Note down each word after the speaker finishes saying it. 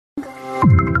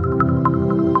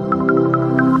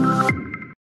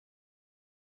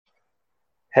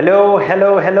Hello,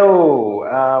 hello, hello.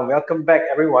 Welcome back,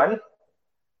 everyone.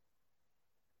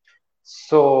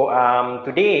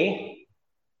 Today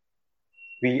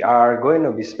we are going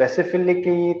to be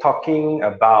specifically talking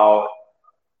about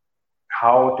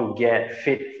how to get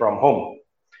fit from home,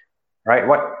 right?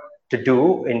 What to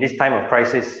do in this time of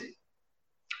crisis.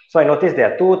 So I noticed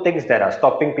there are two things that are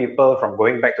stopping people from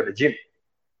going back to the gym.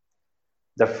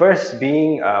 The first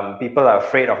being people are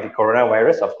afraid of the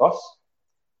coronavirus, of course.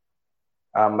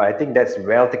 I think that's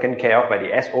well taken care of by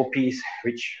the SOPs,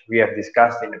 which we have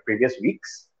discussed in the previous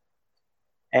weeks.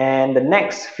 And the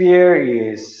next fear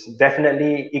is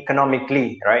definitely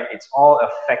economically, right? It's all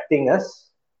affecting us.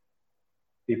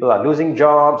 People are losing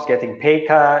jobs, getting pay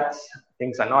cuts,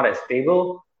 things are not as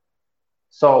stable.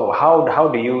 So how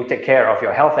do you take care of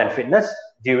your health and fitness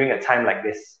during a time like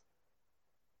this,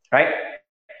 right?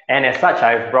 And as such,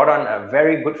 I've brought on a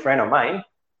very good friend of mine,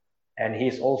 and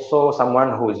he's also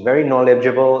someone who is very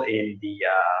knowledgeable in the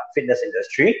fitness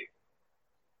industry.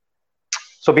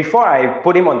 So before I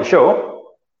put him on the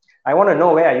show, I want to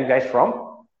know, where are you guys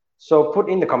from? So put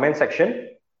in the comment section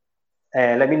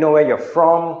and let me know where you're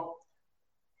from.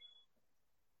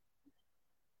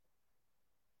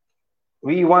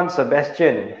 We want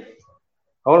Sebastian.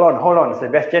 Hold on.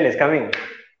 Sebastian is coming.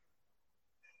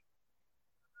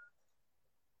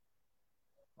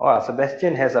 Oh,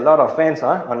 Sebastian has a lot of fans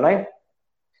online.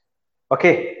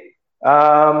 Okay.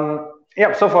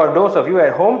 So for those of you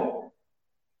at home,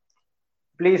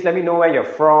 please let me know where you're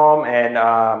from, and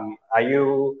are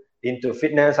you into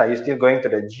fitness? Are you still going to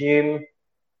the gym?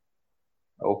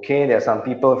 Okay, there are some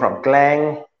people from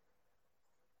Klang.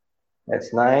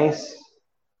 That's nice.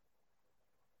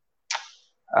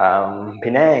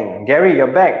 Penang. Gary,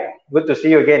 you're back. Good to see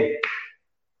you again.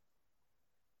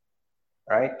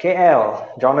 Right,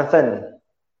 KL, Jonathan.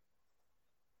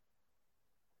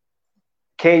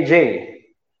 KJ,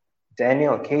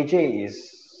 Daniel. KJ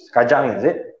is Kajang, is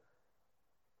it?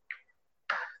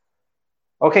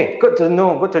 Okay, good to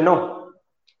know.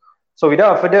 So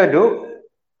without further ado,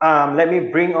 let me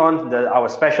bring on our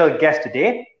special guest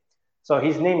today. So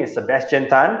his name is Sebastian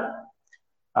Tan.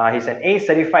 He's an ACE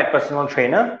certified personal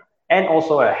trainer and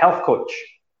also a health coach.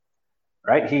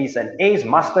 Right, he's an ACE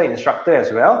master instructor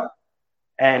as well,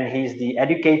 and he's the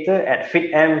educator at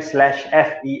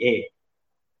FitM/FEA.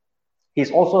 He's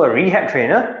also a rehab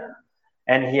trainer,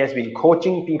 and he has been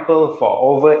coaching people for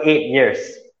over 8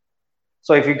 years.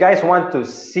 So if you guys want to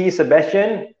see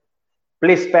Sebastian,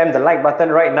 please spam the like button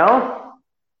right now.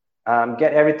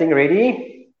 Get everything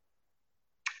ready,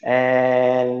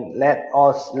 and let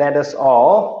us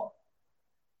all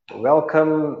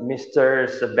welcome Mr.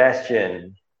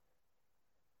 Sebastian.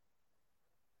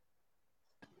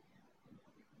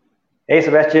 Hey,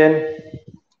 Sebastian,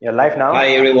 you're live now.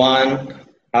 Hi, everyone.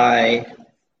 Hi.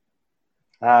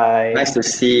 Hi. Nice to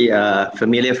see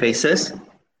familiar faces.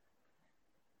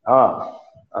 Oh,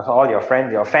 all your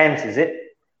fans, is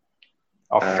it?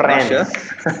 Or friends? Not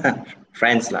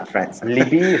sure. friends.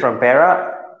 Libby from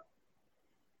Perak.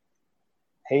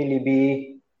 Hey,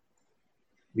 Libby.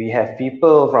 We have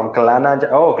people from Kelana.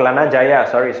 Oh, Kelana Jaya.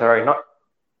 Sorry.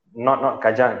 Not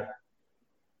Kajang.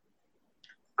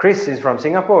 Chris is from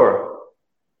Singapore.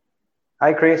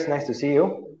 Hi, Chris. Nice to see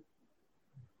you.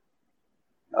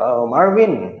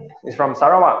 Marvin is from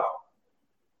Sarawak.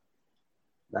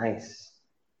 Nice.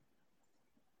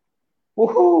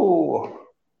 Woohoo!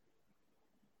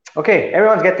 Okay,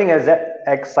 everyone's getting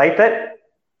excited.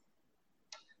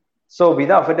 So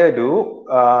without further ado,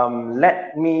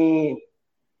 let me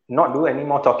not do any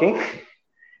more talking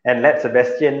and let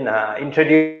Sebastian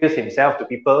introduce himself to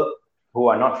people who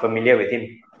are not familiar with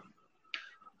him.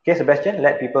 Okay, Sebastian,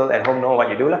 let people at home know what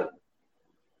you do.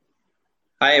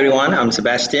 Hi, everyone. I'm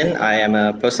Sebastian. I am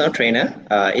a personal trainer,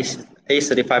 a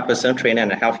certified personal trainer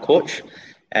and a health coach.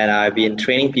 And I've been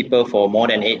training people for more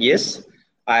than 8 years.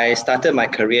 I started my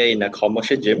career in a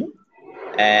commercial gym,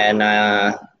 and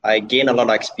I gained a lot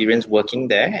of experience working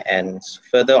there. And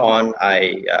further on,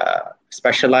 I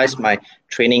specialized my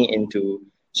training into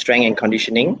strength and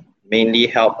conditioning, mainly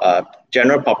help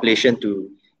general population to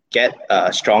get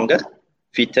stronger,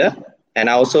 fitter. And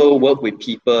I also work with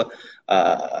people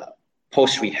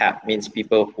post-rehab, means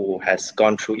people who has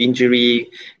gone through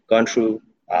injury, gone through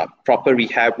proper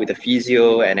rehab with a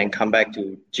physio, and then come back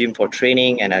to gym for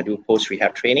training, and I do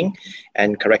post-rehab training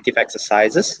and corrective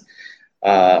exercises.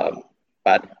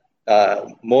 But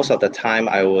most of the time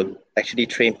I will actually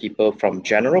train people from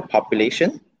general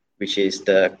population, which is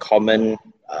the common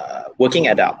working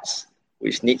adults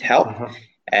which need help. Mm-hmm.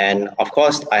 And of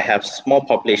course, I have small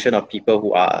population of people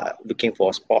who are looking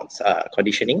for sports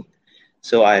conditioning.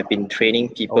 So I've been training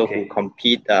people who Okay.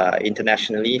 compete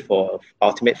internationally for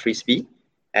ultimate frisbee,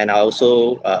 and I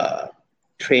also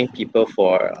train people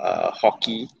for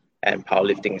hockey and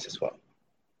powerlifting as well.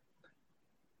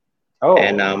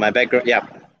 And Oh, my background, yeah,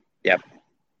 yeah.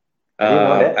 I didn't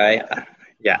know that.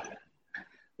 Yeah,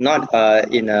 not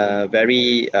in a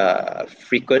very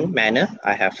frequent manner.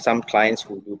 I have some clients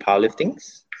who do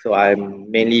powerliftings, so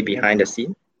I'm mainly behind the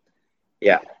scene.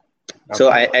 Yeah. So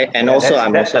Okay. and Yeah, also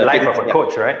I'm that's the also a life fitness, of a yeah,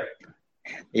 coach, right?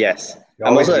 yes. You're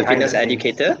I'm always also a behind fitness the scenes.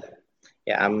 educator.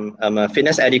 Yeah, I'm a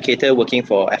fitness educator working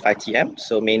for FITM.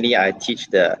 So mainly I teach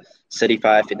the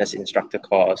Certified Fitness Instructor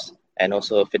course and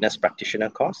also fitness practitioner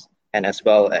course, and as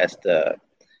well as the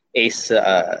ACE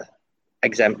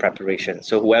exam preparation.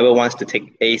 So whoever wants to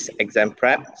take ACE exam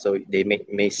prep, so they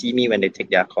may see me when they take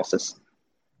their courses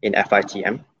in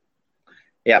FITM.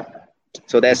 Yeah,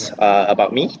 so that's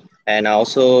about me. And I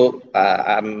also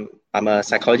I'm a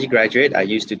psychology graduate. I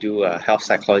used to do health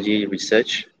psychology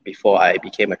research before I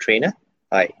became a trainer,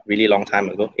 like really long time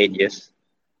ago, 8 years.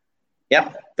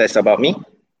 Yeah, that's about me.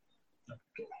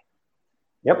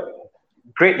 Yep.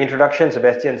 Great introduction,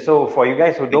 Sebastian. So for you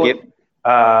guys who Thank don't you.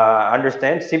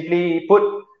 understand, simply put,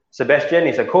 Sebastian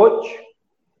is a coach,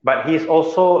 but he's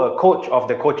also a coach of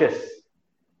the coaches,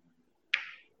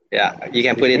 Yeah, you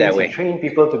can which put it means that he way. trains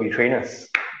people to be trainers.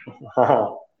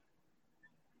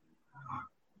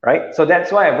 Right? So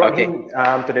that's why I brought Okay. him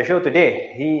to the show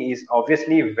today. He is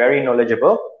obviously very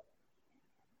knowledgeable.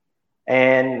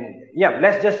 And yeah,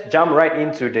 let's just jump right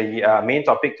into the main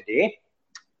topic today,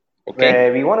 Okay.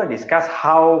 where we want to discuss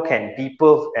how can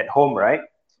people at home, right,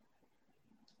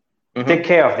 take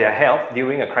care of their health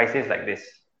during a crisis like this.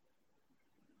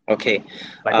 Okay.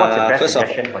 Like, what's the best First of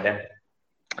suggestion for them?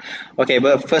 Okay,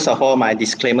 but first of all, my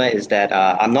disclaimer is that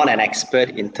I'm not an expert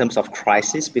in terms of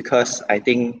crisis, because I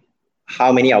think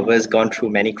how many of us gone through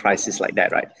many crises like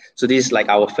that, right? So this is like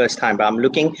our first time, but I'm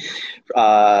looking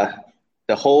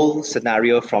the whole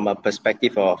scenario from a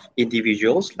perspective of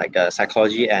individuals, like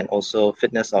psychology and also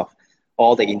fitness of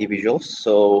all the individuals.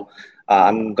 So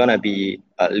I'm gonna be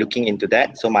looking into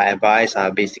that. So my advice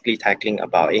are basically tackling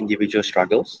about individual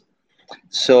struggles.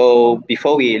 So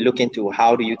before we look into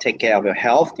how do you take care of your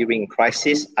health during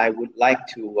crisis, I would like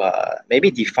to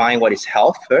maybe define what is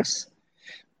health first,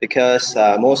 because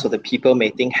most of the people may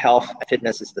think health and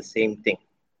fitness is the same thing.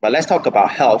 But let's talk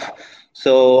about health.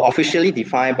 So officially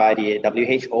defined by the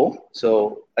WHO,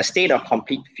 so a state of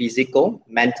complete physical,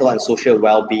 mental, and social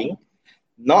well-being,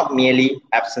 not merely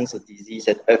absence of disease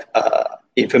and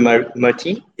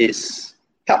infirmity, is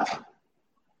health.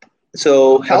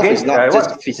 So health is Okay, not what's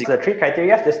just physical. the three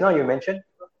criteria just now you mentioned?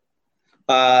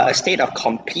 A state of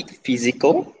complete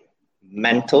physical,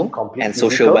 mental, Complete and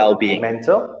social physical, well-being,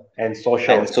 mental, and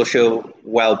social.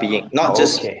 well-being. Not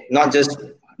just Okay.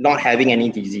 not having any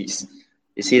disease.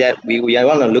 You see that we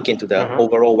want to look into the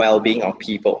overall well-being of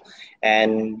people.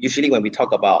 And usually when we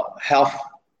talk about health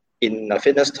in a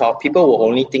fitness talk, people will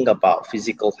only think about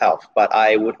physical health. But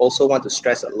I would also want to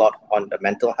stress a lot on the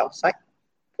mental health side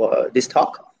for this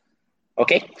talk.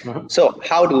 Okay, so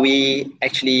how do we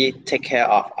actually take care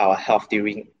of our health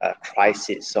during a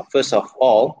crisis? So first of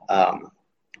all,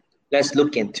 let's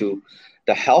look into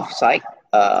the health side.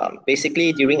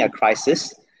 Basically, during a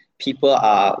crisis, people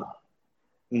are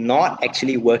not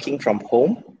actually working from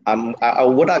home. I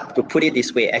would like to put it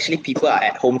this way. Actually, people are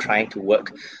at home trying to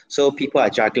work. So people are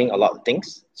juggling a lot of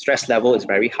things. Stress level is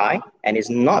very high, and it's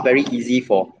not very easy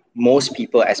for most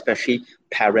people, especially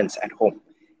parents at home.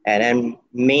 And then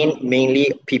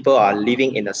mainly people are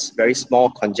living in a very small,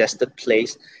 congested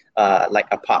place, like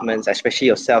apartments, especially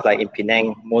yourself, like in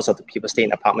Penang, most of the people stay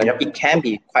in apartments. Yep. It can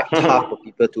be quite tough for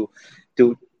people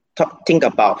to think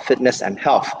about fitness and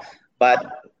health.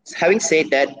 But having said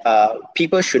that,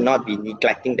 people should not be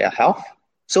neglecting their health.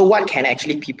 So what can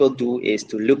actually people do is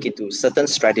to look into certain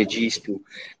strategies to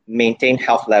maintain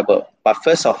health level. But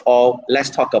first of all, let's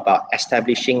talk about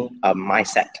establishing a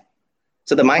mindset.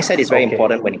 So the mindset is very Okay.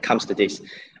 important when it comes to this.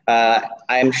 I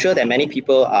am sure that many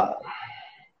people are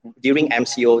during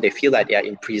MCO, they feel like they are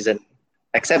in prison,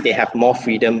 except they have more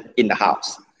freedom in the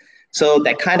house. So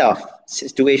that kind of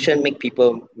situation make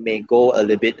people may go a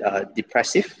little bit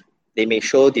depressive. They may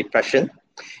show depression,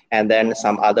 and then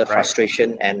some other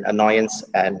frustration and annoyance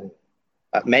and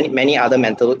many other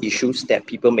mental issues that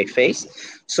people may face.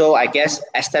 So I guess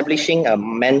establishing a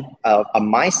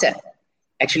mindset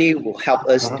actually will help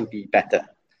us to be better.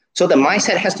 So the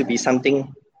mindset has to be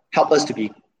something help us to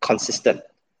be consistent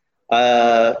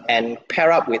and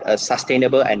pair up with a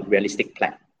sustainable and realistic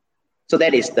plan. So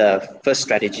that is the first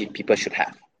strategy people should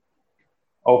have.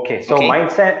 Okay. So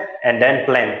mindset and then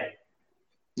plan.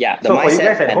 Yeah, the So for you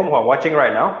guys mindset at home who are watching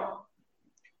right now,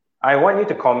 I want you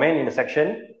to comment in the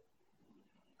section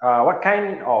what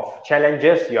kind of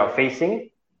challenges you are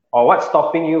facing or what's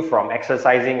stopping you from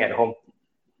exercising at home,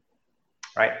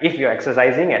 right? If you're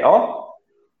exercising at all,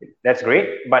 that's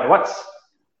great. But what's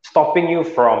stopping you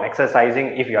from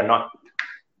exercising if you're not?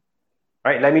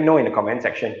 Right? Let me know in the comment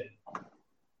section.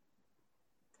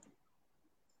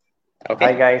 Okay.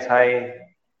 Hi guys. Hi.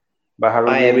 Baharudin.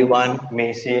 Hi everyone.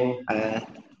 Maysin. A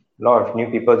lot of new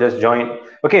people just joined.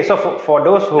 Okay, so for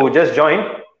those who just joined,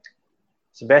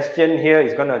 Sebastian here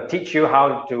is going to teach you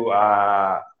how to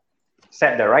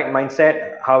set the right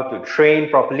mindset, how to train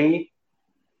properly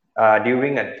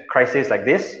during a crisis like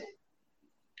this.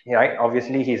 Right?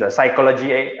 Obviously, he's a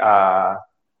psychology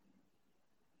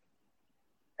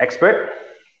expert,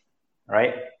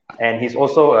 right? And he's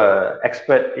also an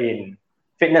expert in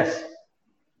fitness.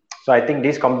 So I think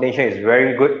this combination is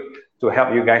very good to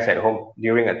help you guys at home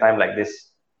during a time like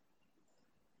this.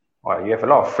 Wow, you have a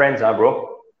lot of friends,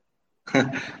 bro. Good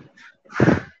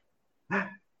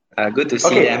to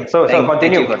see them. So continue.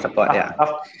 Thank you for support.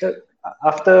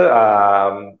 After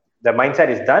the mindset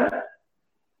is done.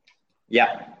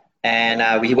 Yeah.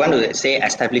 And we want to say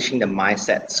establishing the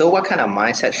mindset. So what kind of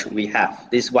mindset should we have?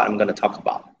 This is what I'm going to talk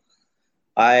about.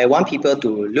 I want people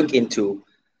to look into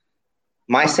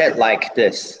mindset like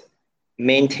this.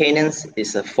 Maintenance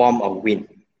is a form of win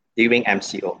during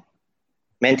MCO.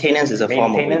 Maintenance is a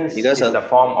form of win. Because it's a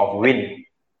form of win.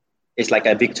 It's like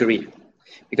a victory.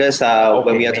 Because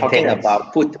when we are talking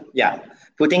about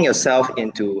putting yourself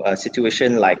into a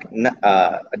situation like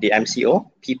the MCO,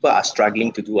 people are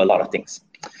struggling to do a lot of things.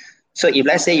 So if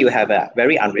let's say you have a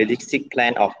very unrealistic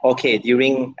plan of, okay,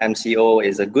 during MCO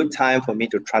is a good time for me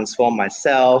to transform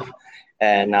myself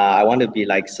and I want to be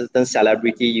like certain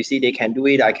celebrity, you see they can do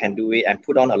it, I can do it, and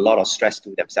put on a lot of stress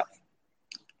to themselves.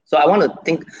 So I want to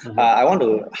think, I want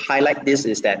to highlight this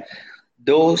is that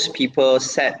those people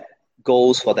set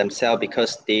goals for themselves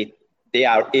because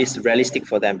it's realistic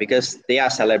for them because they are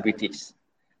celebrities.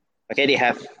 Okay, they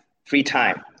have free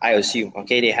time, I assume.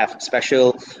 Okay, they have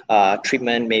special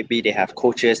treatment, maybe they have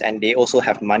coaches, and they also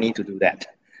have money to do that.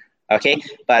 Okay,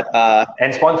 but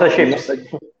and sponsorships.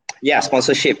 Yeah,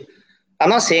 sponsorship. I'm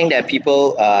not saying that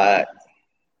people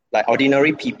like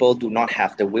ordinary people do not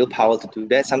have the willpower to do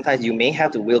that. Sometimes you may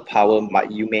have the willpower,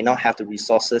 but you may not have the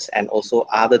resources and also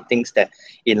other things that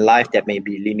in life that may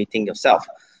be limiting yourself.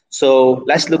 So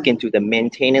let's look into the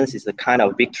maintenance is a kind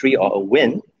of victory or a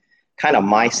win kind of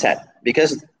mindset.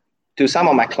 Because to some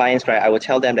of my clients, right, I will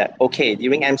tell them that, okay,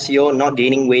 during MCO, not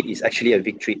gaining weight is actually a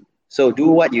victory. So do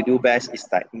what you do best is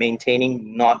like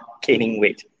maintaining, not gaining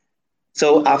weight.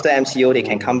 So after MCO, they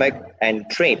can come back and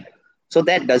train. So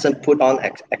that doesn't put on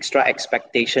extra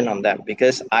expectation on them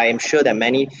because I am sure that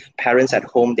many parents at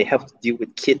home, they have to deal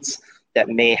with kids that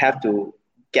may have to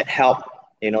get help,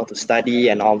 to study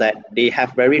and all that. They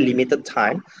have very limited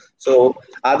time. So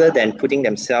other than putting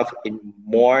themselves in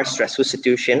more stressful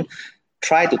situation,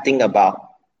 try to think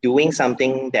about doing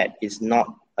something that is not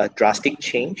a drastic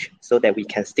change so that we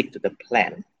can stick to the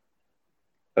plan.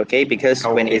 Okay, because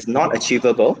when it's not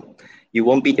achievable, you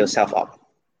won't beat yourself up.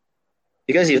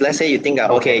 Because if let's say you think,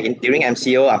 during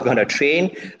MCO, I'm going to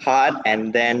train hard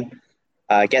and then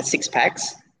get 6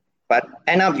 packs, but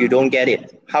end up you don't get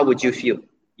it. How would you feel?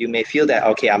 You may feel that,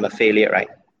 okay, I'm a failure, right?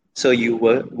 So you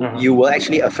will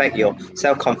actually affect your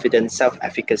self-confidence,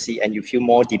 self-efficacy, and you feel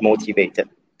more demotivated.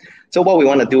 So what we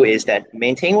want to do is that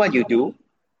maintain what you do,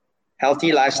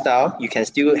 healthy lifestyle. You can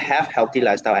still have healthy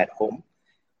lifestyle at home.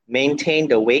 Maintain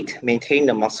the weight, maintain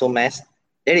the muscle mass.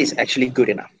 That is actually good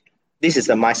enough. This is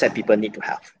the mindset people need to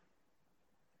have.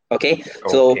 Okay.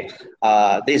 So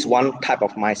this is one type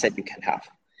of mindset you can have.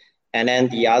 And then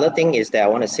the other thing is that I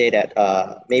want to say that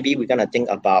maybe we're going to think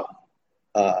about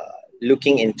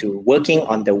looking into working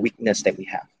on the weakness that we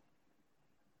have.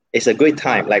 It's a good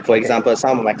time. Like, for example,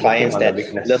 some of my clients that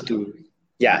love to,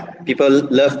 people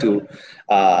love to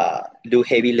do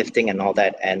heavy lifting and all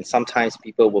that. And sometimes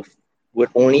people would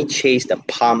only chase the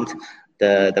pump,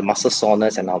 the muscle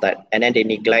soreness and all that. And then they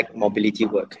neglect mobility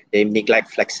work. They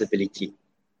neglect flexibility.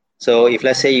 So if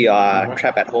let's say you are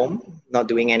trapped at home, not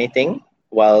doing anything,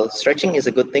 well, stretching is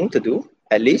a good thing to do,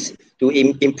 at least to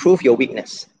improve your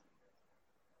weakness.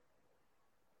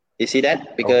 You see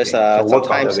that? Because so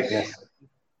sometimes,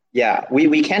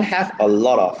 we can have a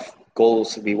lot of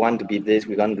goals. We want to be this,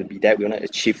 we want to be that, we want to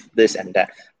achieve this and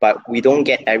that, but we don't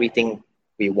get everything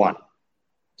we want.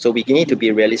 So we need to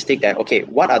be realistic that, okay,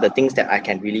 what are the things that I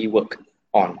can really work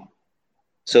on?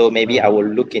 So maybe I will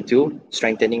look into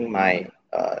strengthening my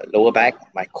lower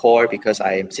back, my core, because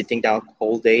I am sitting down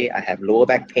whole day. I have lower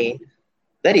back pain.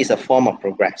 that is a form of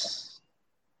progress.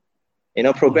 You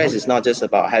know, progress is not just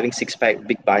about having six-pack,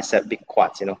 big bicep, big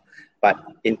quads, you know, but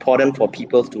important for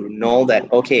people to know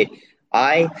that, okay,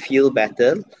 I feel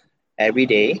better every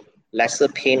day, lesser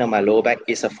pain on my lower back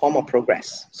is a form of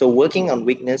progress. So working on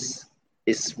weakness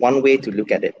is one way to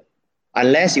look at it.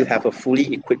 Unless you have a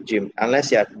fully equipped gym,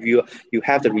 unless you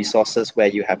have the resources where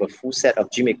you have a full set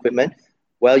of gym equipment,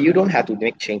 well, you don't have to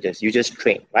make changes. You just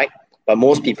train, right? But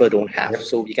most people don't have. Yep.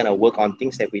 So we're gonna work on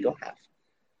things that we don't have.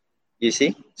 You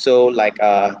see? So like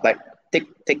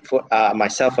take for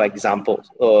myself for example.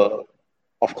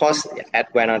 Of course,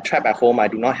 when I'm trapped at home, I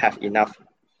do not have enough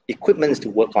equipment to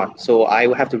work on. So I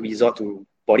will have to resort to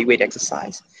body weight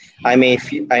exercise. I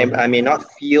may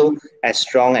not feel as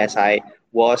strong as I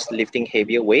was lifting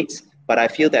heavier weights, but I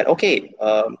feel that okay,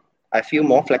 I feel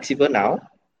more flexible now.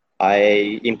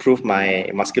 I improved my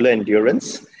muscular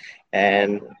endurance,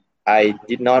 and I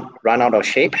did not run out of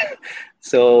shape.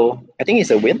 So I think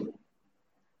it's a win.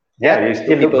 Yeah, you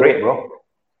still look great, bro.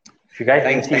 If you guys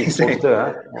Thanks, can see his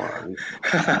poster,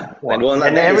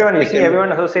 and everyone, you see,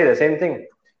 everyone also say the same thing.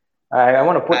 I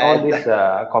want to put all these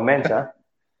comments.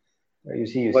 You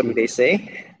see. What do they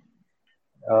say?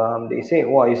 They say,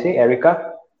 wow, you see,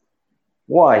 Erica?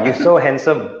 Wow, you're so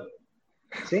handsome.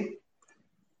 See?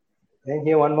 Then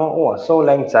here one more. Oh, so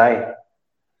lang zai.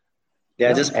 They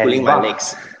are just pulling my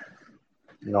legs.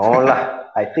 No lah.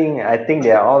 I think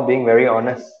they are all being very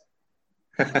honest.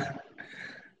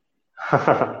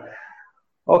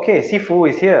 Okay, Sifu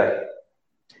is here.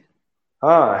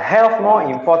 Health more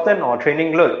important or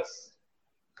training loads?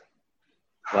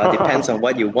 Well, it depends on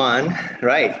what you want,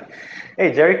 right?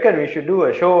 Hey, Jerican, we should do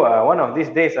a show one of these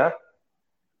days.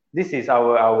 This is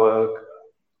our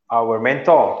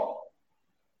mentor.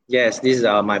 Yes, this is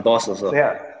my boss also.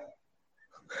 Yeah.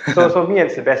 So me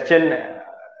and Sebastian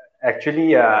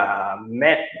actually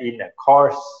met in a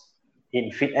course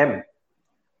in FitM,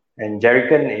 and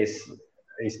Jerican is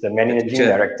the managing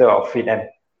director of FitM.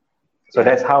 So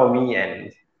that's how me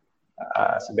and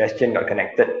Sebastian got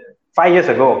connected 5 years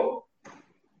ago.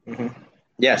 Mm-hmm.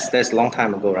 Yes, that's a long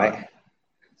time ago, right?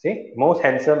 See, most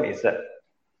handsome is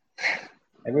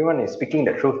everyone is speaking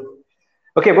the truth.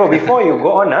 Okay, bro, before you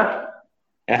go on,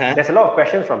 there's a lot of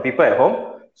questions from people at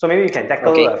home. So maybe you can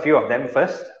tackle a few of them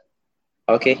first.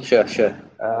 Okay, sure.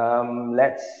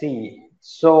 Let's see.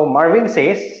 So Marvin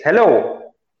says,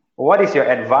 hello, what is your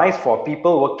advice for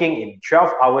people working in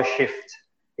 12-hour shift?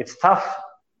 It's tough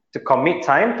to commit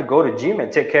time to go to gym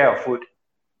and take care of food.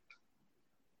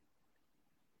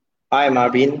 Hi,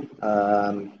 Marvin.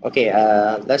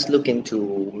 Let's look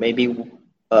into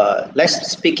let's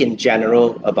speak in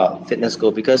general about fitness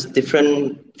goal, because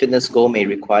different fitness goal may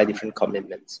require different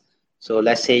commitments. So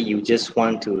let's say you just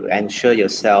want to ensure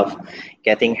yourself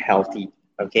getting healthy,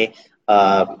 okay?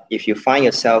 If you find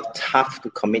yourself tough to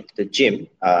commit to the gym,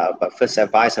 but first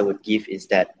advice I would give is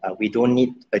that we don't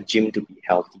need a gym to be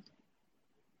healthy.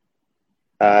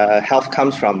 Health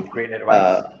comes from great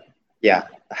advice.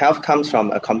 Health comes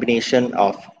from a combination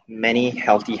of many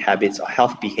healthy habits or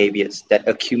health behaviors that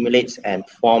accumulates and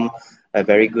form a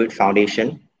very good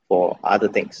foundation for other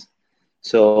things.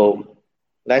 So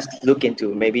let's look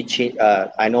into maybe change.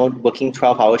 I know working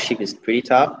 12-hour shift is pretty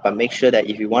tough, but make sure that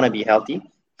if you want to be healthy,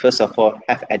 first of all,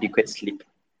 have adequate sleep.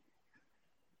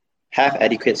 Have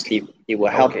adequate sleep. It will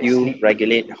help you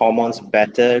regulate hormones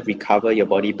better, recover your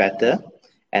body better,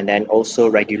 and then also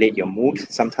regulate your mood.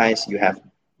 Sometimes you have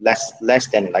less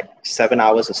than like 7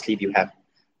 hours of sleep, you have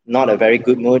not a very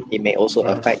good mood. It may also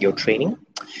affect your training.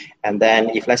 And then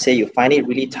if let's say you find it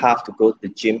really tough to go to the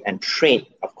gym and train,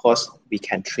 of course, we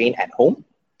can train at home.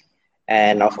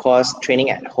 And of course, training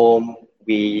at home,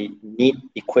 we need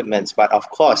equipment, but of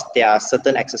course, there are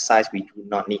certain exercise we do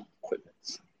not need equipment.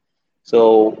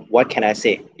 So what can I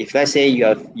say? If let's say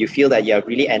you feel that you're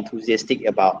really enthusiastic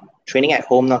about training at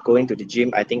home, not going to the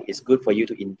gym, I think it's good for you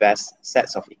to invest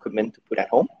sets of equipment to put at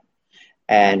home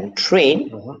and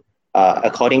train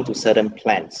according to certain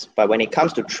plans. But when it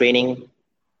comes to training,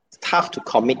 it's tough to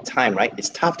commit time, right? It's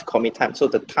tough to commit time. So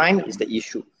the time is the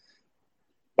issue.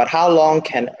 But how long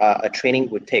can a training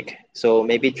would take? So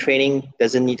maybe training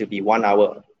doesn't need to be 1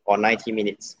 hour or 90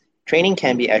 minutes. Training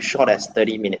can be as short as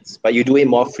 30 minutes, but you do it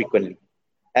more frequently.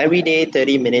 Every day,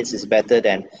 30 minutes is better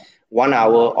than 1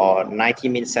 hour or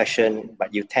 90-minute session,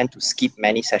 but you tend to skip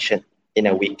many sessions in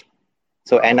a week.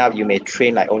 So end up, you may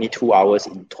train like only 2 hours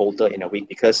in total in a week,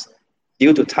 because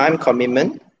due to time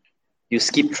commitment, you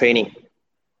skip training.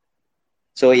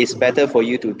 So it's better for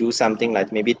you to do something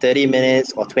like maybe 30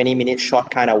 minutes or 20 minutes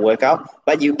short kind of workout,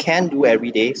 but you can do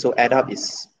every day. So add up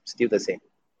is still the same.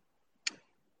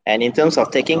 And in terms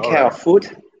of taking care of food,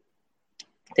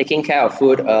 Taking care of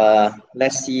food,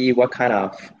 let's see what kind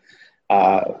of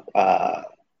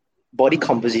body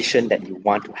composition that you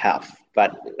want to have.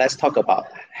 But let's talk about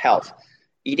health.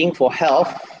 Eating for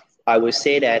health, I would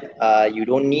say that you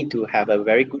don't need to have a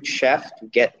very good chef to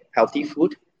get healthy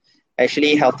food.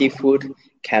 Actually, healthy food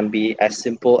can be as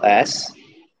simple as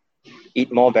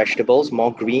eat more vegetables,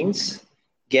 more greens,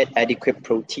 get adequate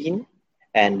protein,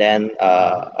 and then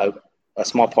a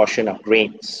small portion of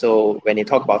grains. So when you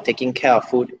talk about taking care of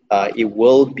food, it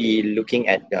will be looking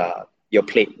at your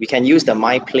plate. We can use the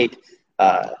My Plate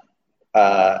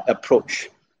approach.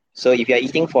 So if you're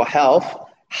eating for health,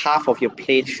 half of your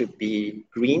plate should be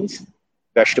greens,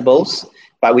 vegetables.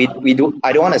 But I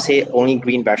don't want to say only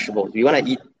green vegetables. We want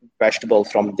to eat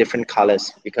vegetables from different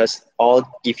colors because all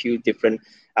give you different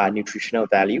nutritional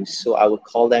values. So I would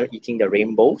call them eating the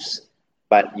rainbows.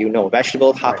 But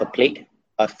vegetable half a plate,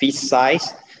 a feast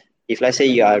size. If let's say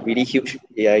you are really huge,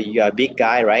 you are a big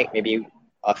guy, right? Maybe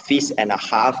a fist and a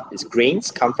half is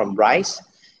grains, come from rice.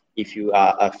 If you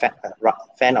are a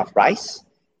fan of rice,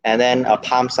 and then a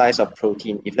palm size of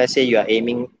protein. If let's say you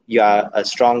are a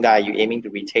strong guy, you're aiming to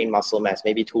retain muscle mass,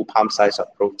 maybe 2 palm size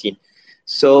of protein.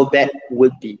 So that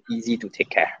would be easy to take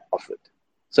care of it.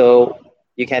 So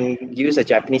you can use a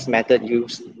Japanese method,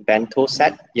 use bento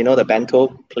set. The bento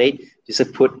plate,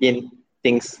 just put in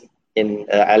things in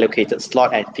allocated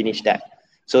slot and finish that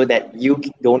so that you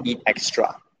don't eat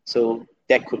extra. So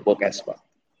that could work as well.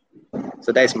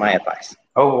 So that's my advice.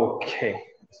 Okay.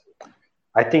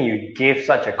 I think you gave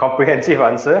such a comprehensive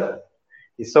answer.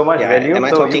 It's so much value. Am I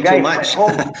so talking you guys too much? At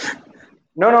home,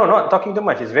 no, not talking too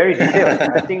much. It's very detailed.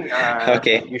 I think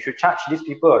okay. You should charge these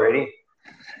people already.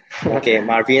 Okay,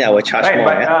 Marvin, I will charge more.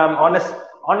 But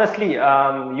honestly,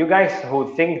 you guys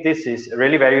who think this is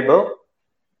really valuable,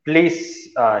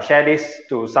 please share this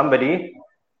to somebody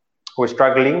who is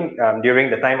struggling during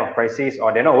the time of crisis,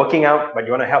 or they're not working out, but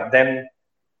you want to help them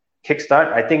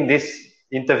kickstart. I think this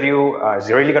interview is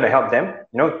really going to help them.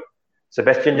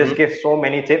 Sebastian just gave so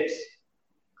many tips,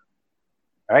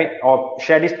 right? Or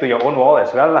share this to your own wall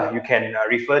as well. You can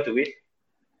refer to it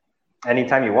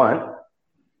anytime you want.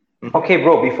 Okay,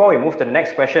 bro, before we move to the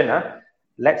next question,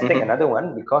 let's take another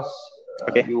one because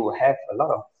you have a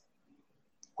lot of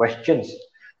questions.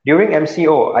 During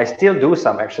MCO, I still do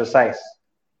some exercise,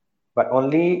 but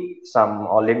only some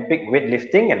Olympic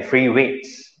weightlifting and free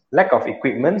weights. Lack of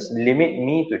equipments limit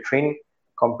me to train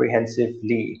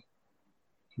comprehensively.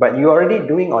 But you're already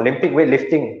doing Olympic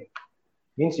weightlifting.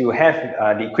 Means you have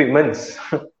the equipments.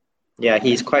 Yeah,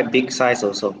 he's quite big size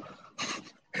also.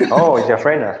 Oh, is your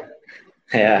friend?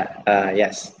 Yeah,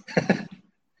 yes.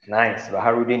 Nice,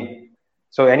 Baharudin.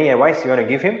 So any advice you want to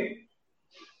give him?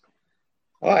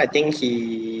 Well, I think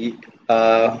he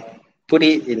put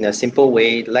it in a simple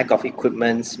way. Lack of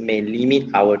equipment may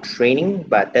limit our training,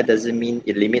 but that doesn't mean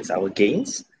it limits our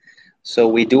gains. So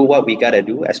we do what we gotta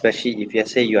do, especially if you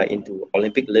say you are into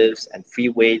Olympic lifts and free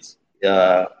weights,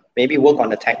 maybe work on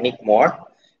the technique more,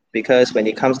 because when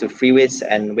it comes to free weights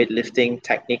and weightlifting,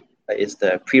 technique is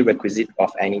the prerequisite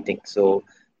of anything. So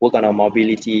work on our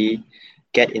mobility,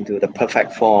 get into the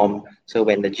perfect form. So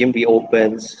when the gym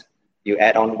reopens, you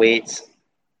add on weights,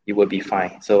 you will be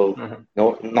fine. So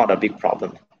no, not a big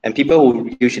problem. And people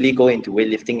who usually go into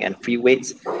weightlifting and free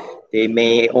weights, they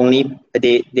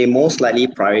most likely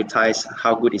prioritize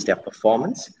how good is their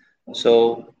performance.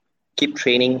 So keep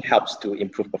training helps to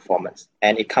improve performance,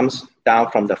 and it comes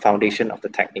down from the foundation of the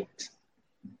techniques.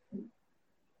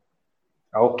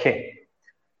 Okay,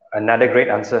 another great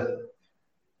answer.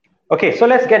 Okay, so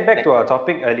let's get back to our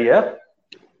topic earlier.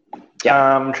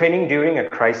 Yeah. Training during a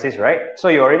crisis, right? So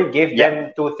you already gave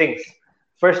them 2 things.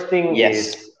 First thing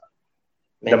is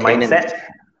the mindset.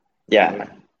 Yeah.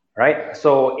 Right.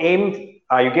 So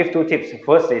you give 2 tips.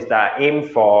 First is the aim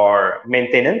for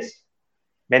maintenance.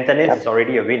 Maintenance is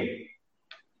already a win.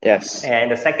 Yes.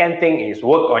 And the second thing is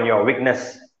work on your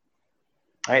weakness.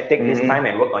 Right. Take this time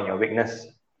and work on your weakness.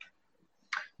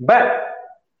 But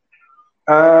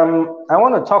I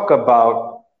want to talk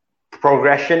about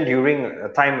progression during a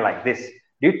time like this.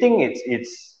 Do you think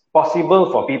it's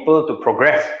possible for people to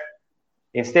progress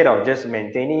instead of just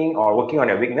maintaining or working on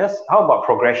their weakness? How about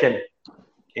progression?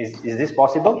 Is this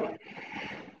possible?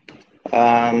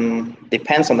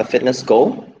 Depends on the fitness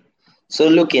goal. So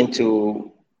look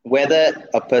into whether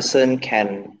a person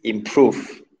can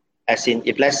improve. As in,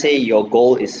 if let's say your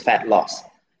goal is fat loss,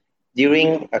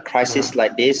 during a crisis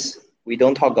like this, we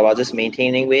don't talk about just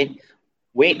maintaining weight.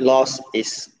 Weight loss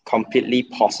is completely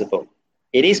possible.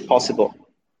 It is possible.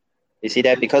 You see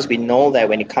that? Because we know that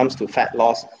when it comes to fat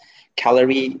loss,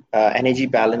 calorie energy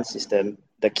balance is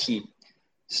the key.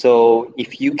 So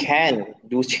if you can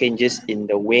do changes in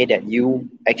the way that you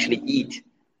actually eat,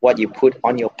 what you put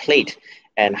on your plate,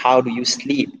 and how do you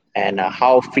sleep, and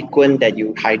how frequent that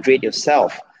you hydrate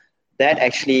yourself, that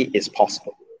actually is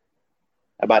possible.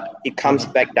 But it comes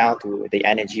back down to the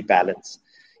energy balance,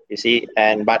 you see.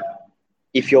 But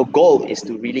if your goal is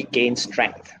to really gain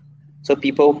strength, so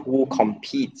people who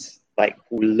compete, like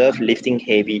who love lifting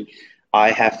heavy,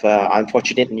 I have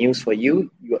unfortunate news for you.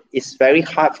 It's very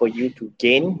hard for you to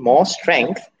gain more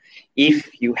strength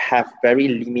if you have very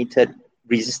limited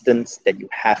resistance that you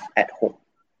have at home.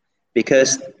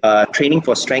 Because training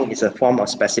for strength is a form of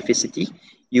specificity.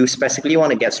 You specifically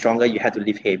want to get stronger, you have to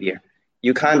lift heavier.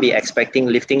 You can't be expecting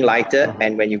lifting lighter,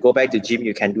 and when you go back to gym,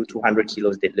 you can do 200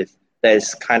 kilos deadlift. That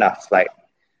is kind of like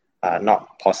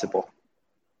not possible.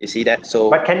 You see that? So,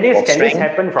 but can this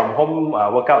happen from home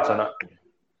workouts or not?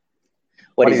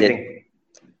 What do you think?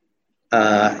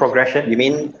 Progression? You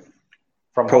mean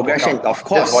from progression? Of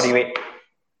course. Just body weight.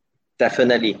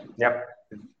 Definitely. Yep.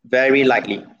 Very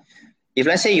likely. If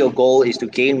let's say your goal is to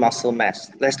gain muscle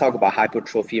mass, let's talk about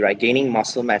hypertrophy, right? Gaining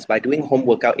muscle mass by doing home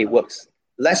workout, it works.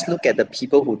 Let's look at the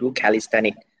people who do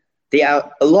calisthenics. They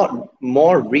are a lot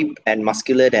more ripped and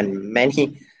muscular than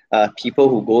many people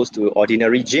who goes to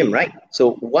ordinary gym, right?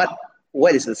 So what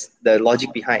is the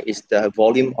logic behind is the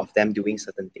volume of them doing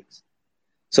certain things.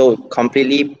 So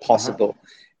completely possible.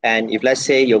 And if let's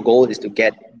say your goal is to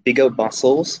get bigger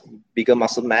muscles, bigger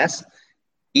muscle mass,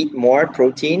 eat more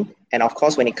protein, and of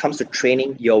course, when it comes to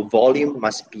training, your volume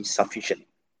must be sufficient.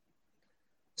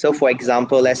 So for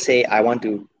example, let's say I want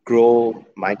to grow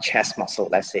my chest muscle,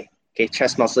 let's say. Okay,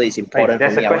 chest muscle is important for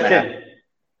me. That's a question.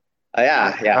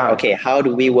 Okay, how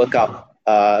do we work out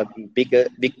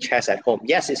big chest at home?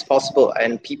 Yes, it's possible.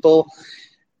 And people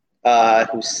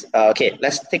okay,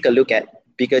 let's take a look at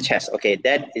bigger chest. Okay,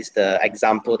 that is the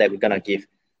example that we're going to give.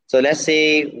 So let's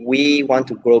say we want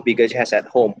to grow bigger chest at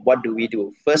home. What do we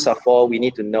do? First of all, we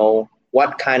need to know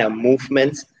what kind of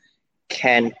movements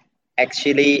can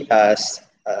actually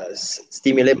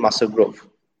stimulate muscle growth.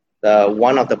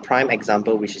 One of the prime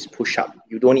example, which is push-up.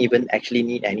 You don't even actually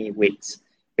need any weights.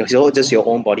 It's all just your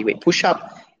own body weight.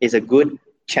 Push-up is a good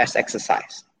chest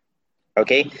exercise.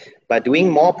 Okay, but doing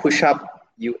more push-up,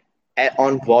 you add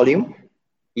on volume.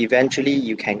 Eventually,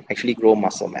 you can actually grow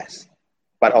muscle mass.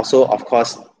 But also, of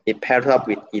course, it pairs up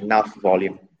with enough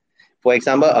volume. For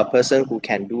example, a person who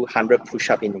can do 100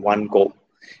 push-ups in one go,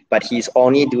 but he's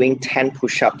only doing 10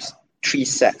 push-ups, 3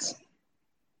 sets.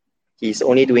 He's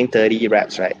only doing 30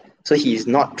 reps, right? So he's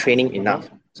not training enough.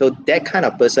 So that kind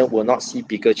of person will not see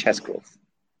bigger chest growth.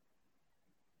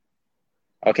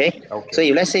 Okay? So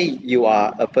if let's say you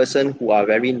are a person who are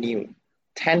very new,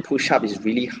 10 push-up is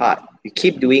really hard. You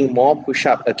keep doing more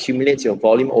push-up, accumulates your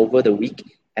volume over the week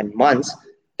and months,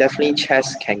 definitely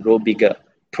chest can grow bigger,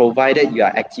 provided you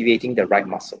are activating the right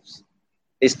muscles.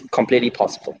 It's completely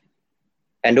possible.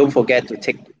 And don't forget to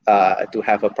take to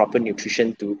have a proper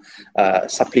nutrition to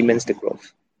supplements the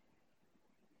growth.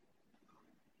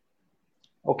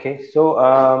 Okay,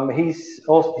 so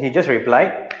he just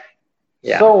replied.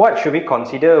 Yeah. So what should we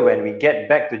consider when we get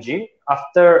back to gym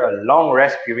after a long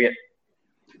rest period?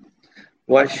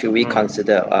 What should we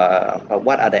consider?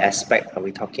 What are the aspects are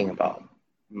we talking about?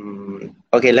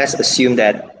 Okay, let's assume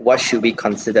that what should we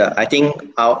consider? I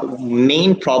think our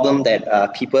main problem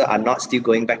that people are not still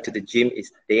going back to the gym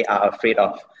is they are afraid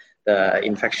of the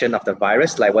infection of the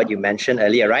virus, like what you mentioned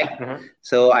earlier, right?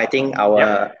 So I think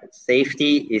our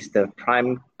safety is the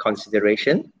prime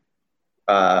consideration,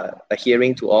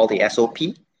 adhering to all the SOP.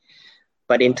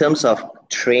 But in terms of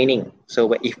training,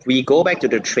 so if we go back to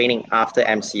the training after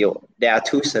MCO, there are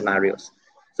 2 scenarios.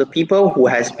 So people who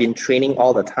has been training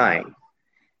all the time,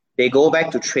 they go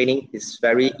back to training is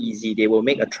very easy. They will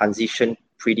make a transition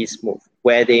pretty smooth,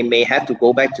 where they may have to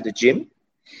go back to the gym,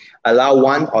 allow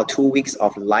 1 or 2 weeks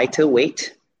of lighter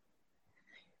weight,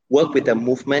 work with the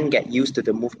movement, get used to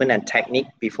the movement and technique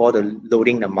before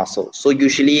loading the muscle. So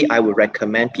usually I would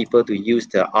recommend people to use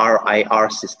the RIR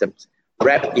systems,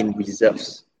 rep in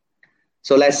reserves.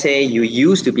 So let's say you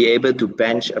used to be able to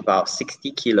bench about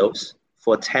 60 kilos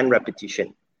for 10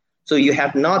 repetitions. So you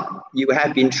have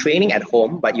been training at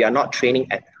home, but you are not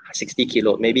training at 60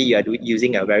 kilos. Maybe you are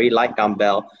using a very light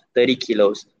dumbbell, 30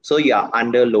 kilos. So you are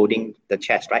underloading the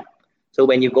chest, right? So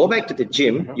when you go back to the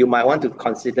gym, you might want to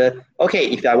consider, okay,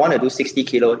 if I want to do 60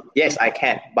 kilos, yes, I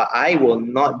can, but I will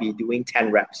not be doing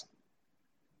 10 reps.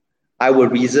 I will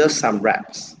reserve some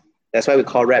reps. That's why we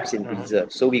call reps in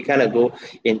reserve. So we kind of go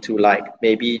into like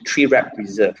maybe 3 rep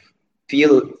reserve.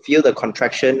 Feel the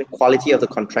contraction, quality of the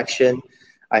contraction.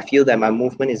 I feel that my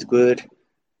movement is good.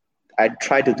 I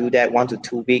try to do that 1 to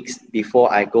 2 weeks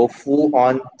before I go full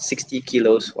on 60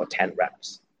 kilos for 10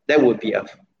 reps. That would be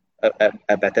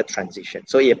a better transition.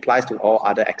 So it applies to all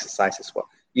other exercises as well,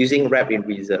 using rep in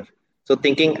reserve. So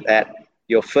thinking that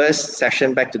your first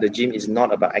session back to the gym is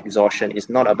not about exhaustion. It's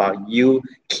not about you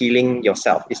killing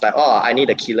yourself. It's like, oh, I need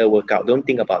a killer workout. Don't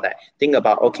think about that. Think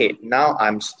about, okay, now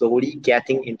I'm slowly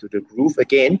getting into the groove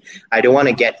again. I don't want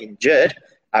to get injured.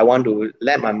 I want to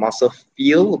let my muscle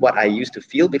feel what I used to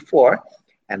feel before.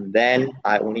 And then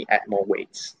I only add more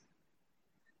weights.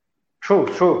 True.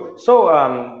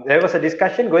 So there was a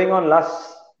discussion going on last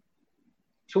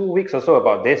 2 weeks or so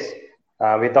about this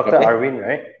with Dr. Arvind,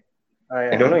 right?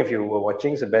 I don't know if you were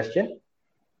watching, Sebastian.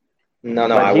 No,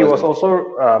 but he was also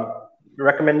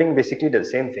recommending basically the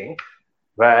same thing,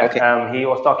 but he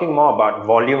was talking more about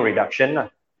volume reduction.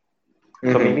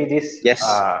 So maybe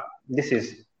this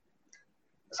is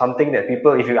something that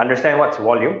people, if you understand what's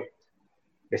volume,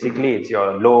 basically it's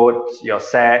your loads, your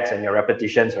sets, and your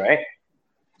repetitions, right?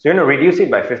 So you're going to reduce it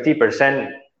by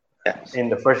 50% in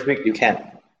the first week. You can.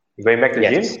 You're going back to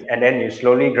the gym, and then you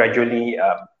slowly, gradually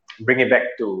bring it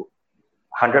back to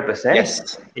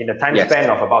 100% in a time span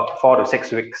of about 4 to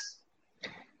 6 weeks.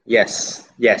 Yes,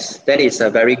 that is a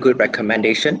very good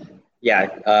recommendation.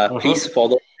 Please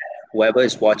follow whoever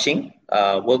is watching.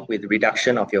 Work with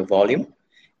reduction of your volume,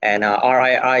 and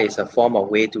RII is a form of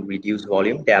way to reduce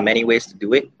volume. There are many ways to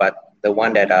do it, but the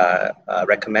one that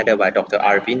recommended by Dr.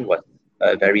 Arvind was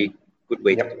a very good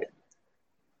way to do it.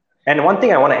 And one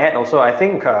thing I want to add also, I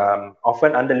think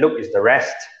often underlooked is the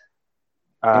rest.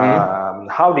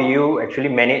 How do you actually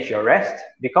manage your rest?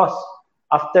 Because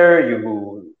after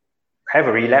you have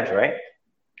a relapse, right,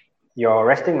 your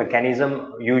resting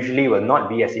mechanism usually will not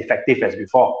be as effective as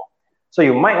before. So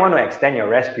you might want to extend your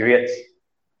rest periods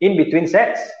in between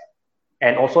sets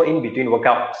and also in between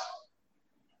workouts,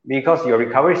 because your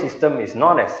recovery system is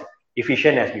not as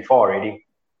efficient as before already.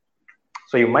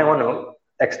 So you might want to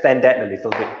extend that a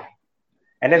little bit.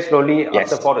 And then slowly,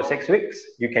 after 4 to 6 weeks,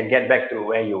 you can get back to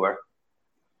where you were.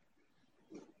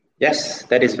 Yes,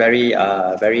 that is very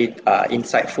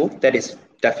insightful. That is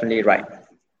definitely right.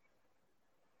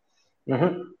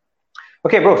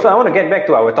 Okay, bro. So I want to get back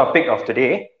to our topic of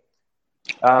today.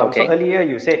 So earlier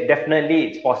you said definitely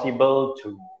it's possible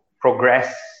to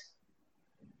progress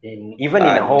even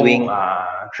in a home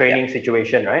training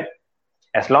situation, right?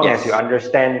 As long as you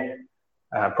understand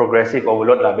progressive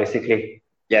overload, basically.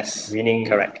 Yes. Meaning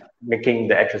correct. Making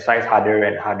the exercise harder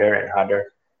and harder and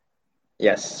harder.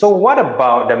 Yes. So what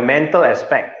about the mental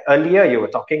aspect? Earlier you were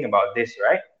talking about this,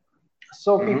 right?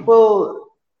 So people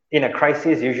in a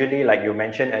crisis, usually, like you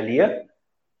mentioned earlier,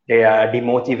 they are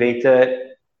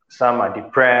demotivated, some are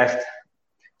depressed.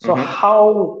 So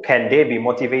how can they be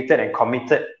motivated and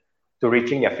committed to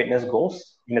reaching their fitness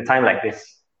goals in a time like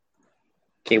this?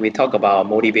 Okay, we talk about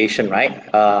motivation, right?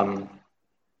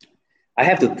 I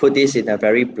have to put this in a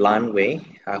very blunt way.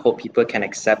 I hope people can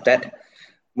accept that.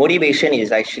 Motivation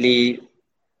is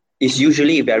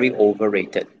usually very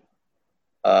overrated.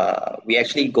 We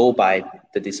actually go by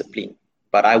the discipline,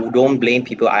 but I don't blame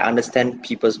people. I understand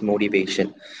people's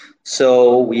motivation.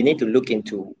 So we need to look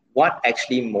into what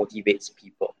actually motivates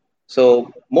people.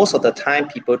 So most of the time,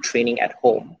 people training at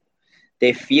home,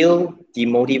 they feel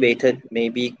demotivated,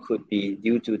 maybe could be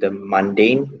due to the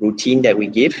mundane routine that we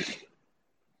give.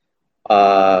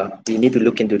 We need to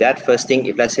look into that. First thing,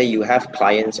 if let's say you have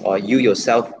clients or you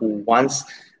yourself who wants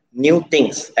new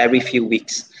things every few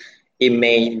weeks, it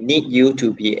may need you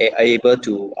to be able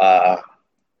to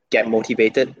get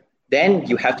motivated. Then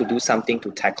you have to do something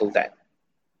to tackle that,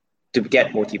 to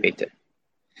get motivated.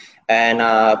 And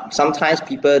sometimes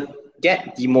people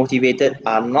get demotivated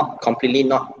are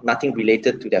nothing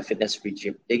related to their fitness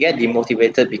regime. They get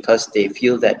demotivated because they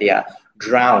feel that they are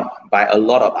drowned by a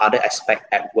lot of other aspects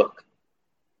at work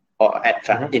or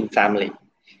in family.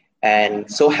 And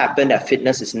so happen that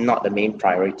fitness is not the main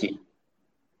priority.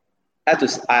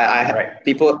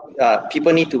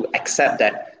 People need to accept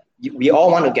that we all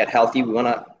want to get healthy, we want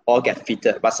to all get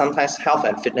fitter, but sometimes health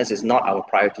and fitness is not our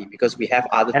priority because we have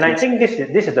other things. And I think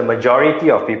this is the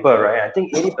majority of people, right? I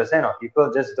think 80% of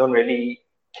people just don't really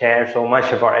care so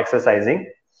much about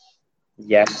exercising.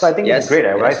 Yes. So I think it's great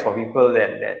advice for people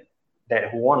that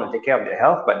who want to take care of their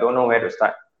health but don't know where to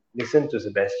start. Listen to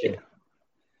Sebastian.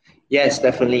 Yes,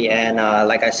 definitely. And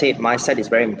like I said, mindset is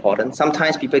very important.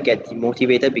 Sometimes people get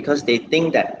demotivated because they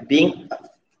think that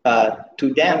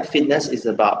to them, fitness is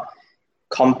about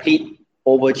complete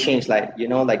overchange, like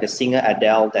the singer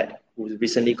Adele who's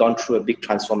recently gone through a big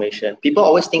transformation. People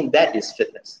always think that is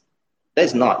fitness.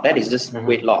 That's not. That is just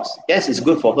weight loss. Yes, it's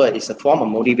good for her. It's a form of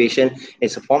motivation.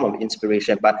 It's a form of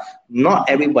inspiration. But not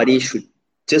everybody should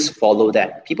just follow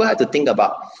that. People have to think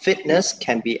about fitness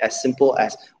can be as simple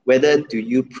as whether do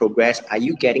you progress, are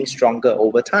you getting stronger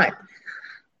over time?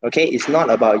 Okay, it's not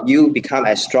about you become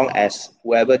as strong as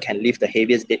whoever can lift the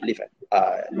heaviest deadlift,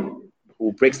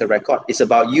 who breaks the record. It's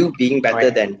about you being better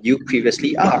than you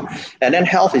previously are. And then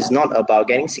health is not about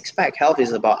getting six pack. Health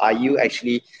is about, are you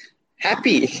actually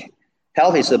happy?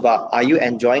 Health is about, are you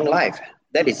enjoying life?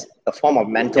 That is a form of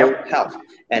mental health.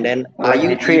 And then are you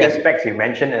the three aspects you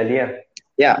mentioned earlier?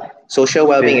 Yeah, social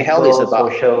well-being. Physical, health is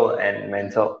about social and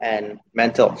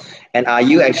mental. And are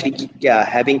you actually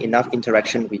having enough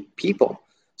interaction with people?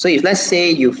 So if let's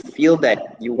say you feel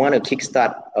that you want to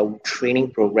kickstart a training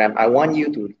program, I want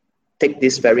you to take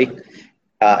this very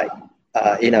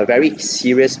in a very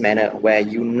serious manner, where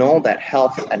you know that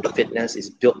health and fitness is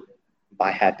built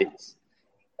by habits.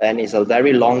 And it's a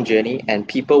very long journey, and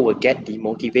people will get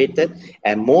demotivated.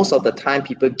 And most of the time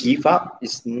people give up.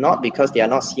 It's not because they are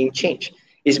not seeing change.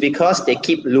 It's because they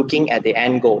keep looking at the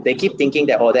end goal. They keep thinking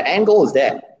that, oh, the end goal is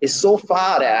there. It's so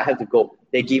far that I have to go.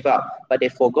 They give up, but they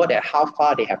forgot that how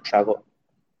far they have traveled.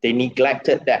 They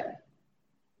neglected that.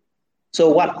 So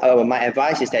what my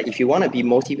advice is that if you want to be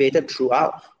motivated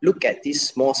throughout, look at these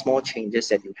small changes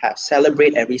that you have.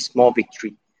 Celebrate every small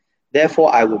victory.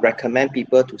 Therefore, I would recommend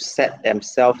people to set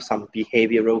themselves some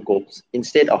behavioral goals.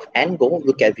 Instead of end goal,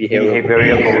 look at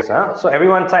behavioral goals. Huh? So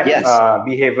everyone type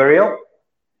behavioral.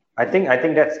 I think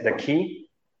that's the key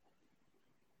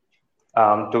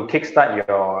to kickstart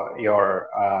your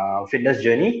fitness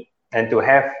journey, and to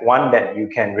have one that you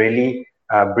can really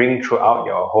bring throughout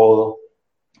your whole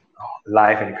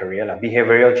life and career.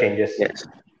 Behavioral changes. Yes.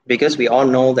 Because we all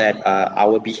know that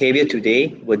our behavior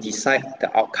today will decide the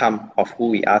outcome of who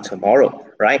we are tomorrow,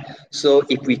 right? So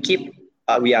if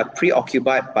we are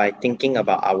preoccupied by thinking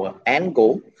about our end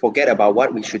goal, forget about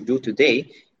what we should do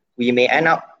today, we may end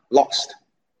up lost.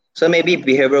 So maybe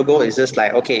behavioral goal is just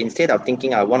like, okay, instead of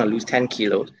thinking I want to lose 10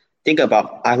 kilos, think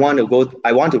about I want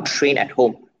to train at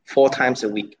home 4 times a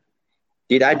week.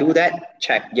 Did I do that?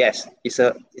 Check. Yes, it's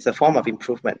a form of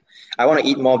improvement. I want to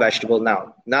eat more vegetable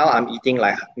now. Now I'm eating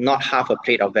like not half a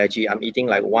plate of veggie. I'm eating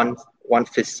like one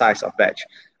fifth size of veg.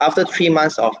 After 3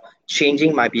 months of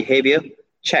changing my behavior,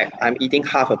 check. I'm eating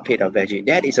half a plate of veggie.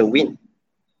 That is a win.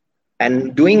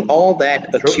 And doing all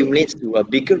that accumulates to a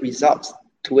bigger results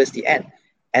towards the end.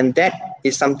 And that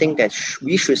is something that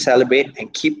we should celebrate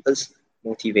and keep us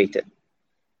motivated.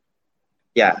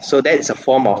 Yeah, so that is a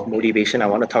form of motivation I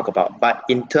want to talk about. But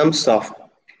in terms of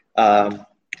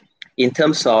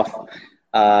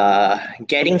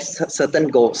getting certain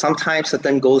goals, sometimes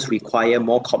certain goals require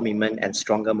more commitment and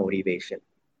stronger motivation.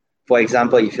 For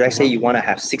example, if let's say you want to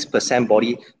have 6%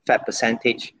 body fat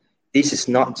percentage, this is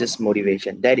not just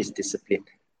motivation, that is discipline.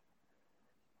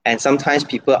 And sometimes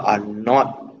people are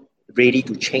not ready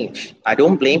to change. I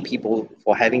don't blame people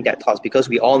for having that thoughts, because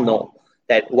we all know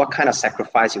that what kind of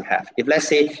sacrifice you have. If let's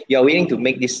say you're willing to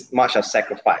make this much of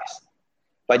sacrifice,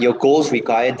 but your goals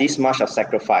require this much of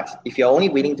sacrifice, if you're only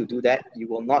willing to do that, you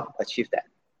will not achieve that.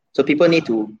 So people need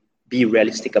to be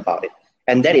realistic about it.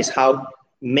 And that is how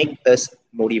make us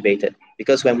motivated.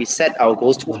 Because when we set our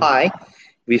goals too high,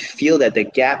 we feel that the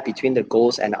gap between the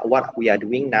goals and what we are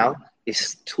doing now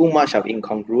is too much of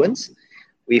incongruence.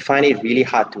 We find it really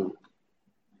hard to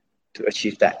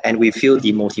achieve that. And we feel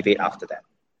demotivated after that.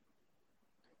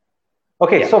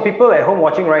 Okay, so people at home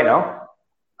watching right now,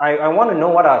 I want to know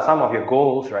what are some of your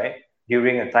goals, right,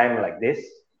 during a time like this.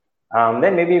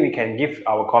 Then maybe we can give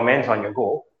our comments on your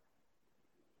goal.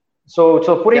 So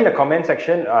put in the comment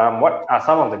section, what are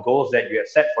some of the goals that you have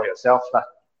set for yourself?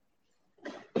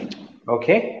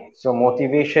 Okay, so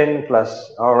motivation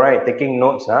plus, all right, taking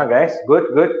notes, guys.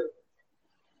 Good.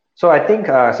 So I think,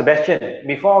 Sebastian,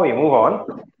 before we move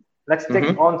on, let's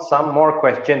take on some more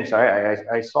questions.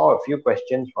 I saw a few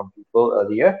questions from people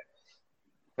earlier.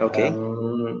 Okay.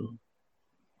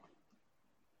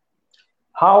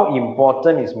 How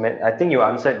important is I think you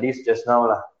answered this just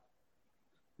now,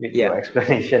 with your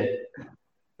explanation.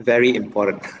 Very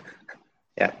important.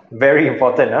 Yeah. Very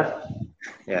important,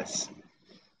 Yes.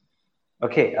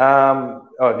 Okay.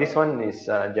 Oh, this one is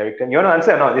Jerican. You want to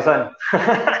answer or not? This one.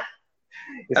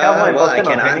 Is health more important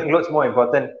or training loads more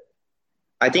important?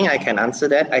 I think I can answer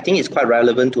that. I think it's quite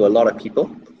relevant to a lot of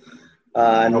people.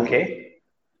 Okay.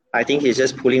 I think he's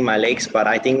just pulling my legs, but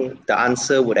I think the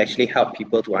answer would actually help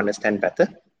people to understand better.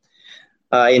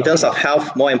 In terms of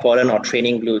health, more important or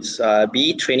training glutes,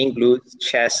 be it training glutes,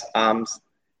 chest, arms,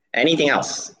 anything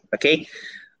else. Okay.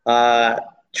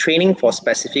 training for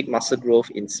specific muscle growth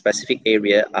in specific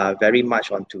area are very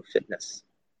much onto fitness.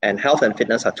 And health and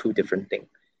fitness are two different things.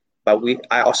 But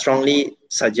I strongly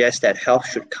suggest that health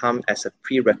should come as a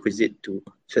prerequisite to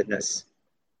fitness.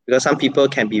 Because some people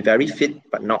can be very fit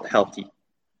but not healthy.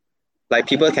 Like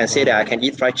people can say that I can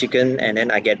eat fried chicken and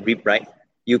then I get ripped, right?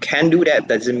 You can do that,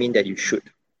 doesn't mean that you should.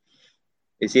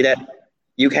 You see that?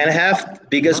 You can have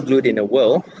biggest glute in the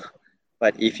world,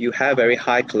 but if you have very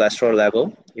high cholesterol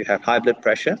level, you have high blood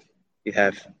pressure, you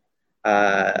have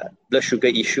blood sugar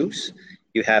issues,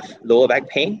 you have lower back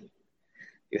pain,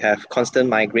 you have constant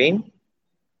migraine.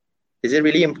 Is it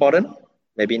really important?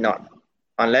 Maybe not.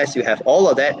 Unless you have all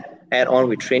of that add on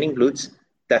with training glutes,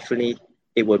 definitely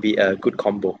it will be a good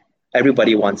combo.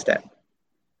 Everybody wants that.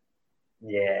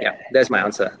 Yeah, that's my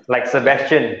answer. Like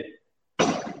Sebastian,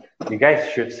 you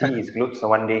guys should see his glutes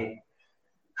one day.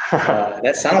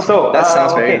 That sounds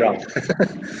very wrong.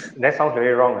 That sounds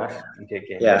very wrong. Huh?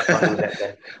 Okay. Yeah. Let's not do that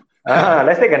then.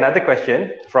 Let's take another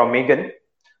question from Megan.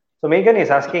 So Megan is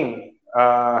asking,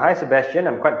 hi Sebastian,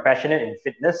 I'm quite passionate in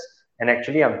fitness and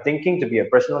actually I'm thinking to be a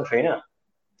personal trainer.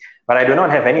 But I do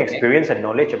not have any experience and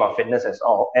knowledge about fitness at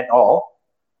all.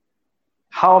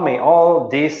 How may all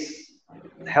this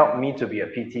help me to be a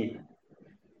PT?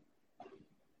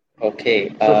 Okay.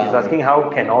 So she's asking how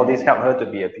can all this help her to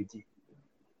be a PT?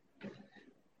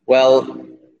 Well,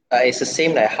 it's the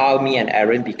same like how me and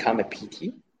Aaron become a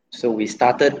PT. So we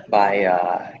started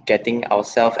by getting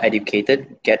ourselves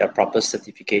educated, get a proper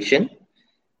certification.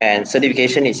 And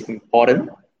certification is important,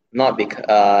 not because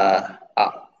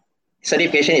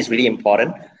certification is really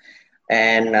important.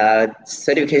 And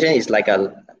certification is like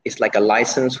a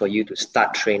license for you to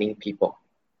start training people.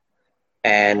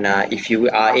 And if you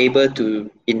are able to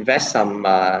invest some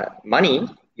money,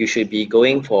 you should be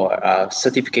going for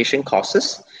certification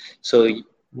courses. So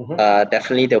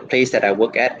definitely the place that I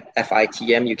work at,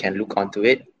 FITM, you can look onto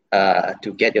it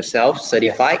to get yourself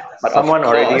certified. Yes. But someone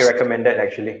already recommended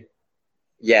actually.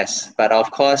 Yes, but of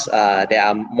course, there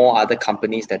are more other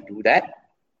companies that do that.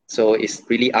 So it's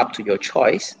really up to your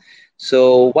choice.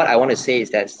 So what I want to say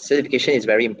is that certification is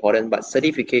very important, but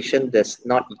certification does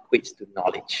not equate to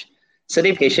knowledge.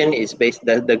 Certification is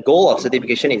the goal of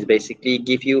certification is basically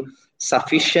give you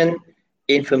sufficient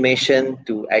information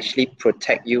to actually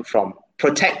protect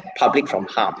public from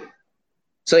harm.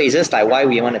 So it's just like why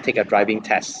we want to take a driving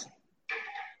test.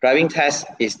 Driving test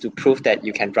is to prove that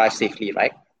you can drive safely,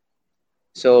 right?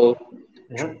 So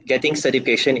getting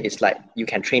certification is like you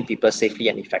can train people safely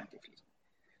and effectively.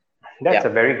 That's a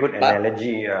very good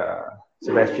analogy,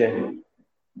 Sebastian.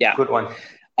 Yeah. Good one.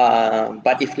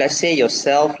 But if let's say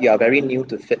yourself, you are very new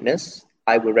to fitness,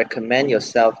 I would recommend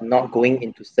yourself not going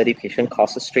into certification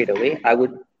courses straight away. I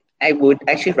would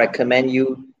actually recommend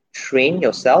you train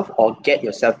yourself or get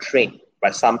yourself trained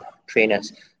by some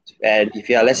trainers. And if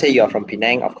let's say you're from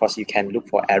Penang, of course, you can look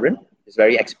for Aaron. He's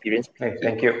very experienced. Hey,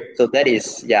 thank you. So that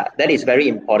is very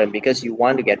important because you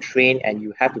want to get trained and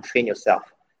you have to train yourself.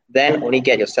 Then only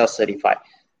get yourself certified.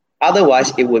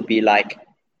 Otherwise, it would be like,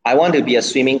 I want to be a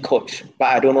swimming coach, but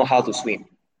I don't know how to swim.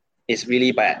 It's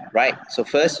really bad, right? So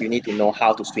first, you need to know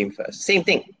how to swim first. Same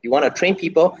thing. You want to train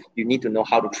people, you need to know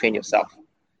how to train yourself.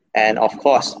 And of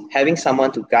course, having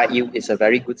someone to guide you is a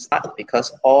very good start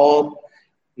because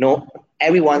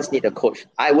everyone's need a coach.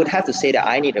 I would have to say that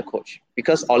I need a coach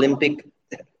because Olympic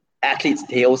athletes,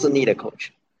 they also need a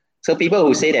coach. So people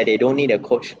who say that they don't need a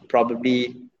coach,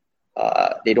 probably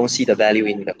they don't see the value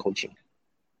in the coaching.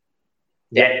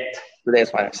 Yet. So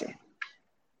that's what I say.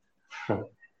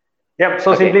 Yep.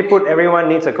 So simply put, everyone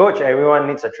needs a coach. Everyone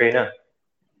needs a trainer.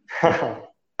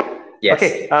 Yes.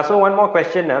 Okay. So one more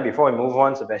question before we move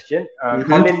on, Sebastian.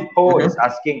 Colin Poe is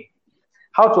asking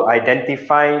how to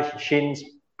identify shin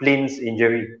splints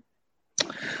injury.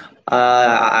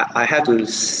 I have to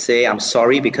say I'm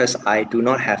sorry because I do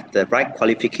not have the right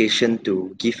qualification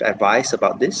to give advice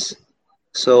about this.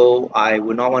 So I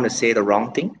would not want to say the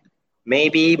wrong thing.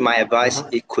 Maybe my advice,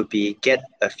 it could be get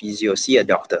a physio, see a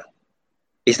doctor.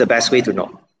 It's the best way to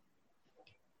know.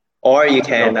 Or you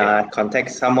can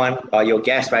contact someone or your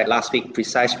guest, right? Last week,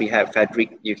 Precise Rehab,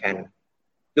 Frederick, you can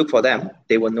look for them.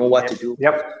 They will know what to do.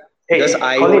 Yep. Hey,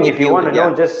 Colin, if you want to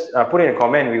know, just put in a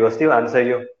comment. We will still answer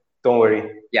you. Don't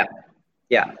worry. Yeah.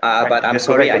 But I'm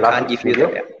sorry, I can't give you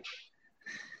that.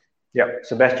 Yeah.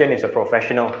 Sebastian is a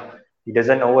professional. He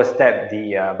doesn't overstep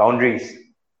the boundaries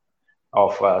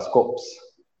of scopes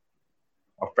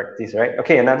of practice, right?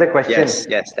 Okay, another question.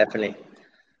 Yes, definitely.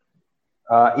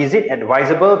 Is it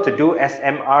advisable to do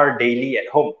SMR daily at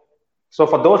home? So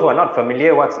for those who are not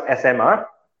familiar, what's SMR?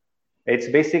 It's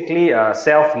basically a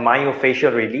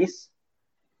self-myofascial release.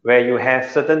 where you have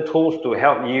certain tools to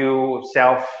help you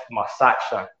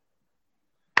self-massage.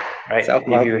 Right?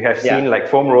 If you have seen like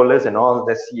foam rollers and all,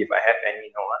 let's see if I have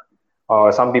any.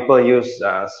 Or some people use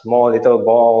small little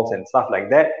balls and stuff like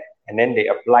that, and then they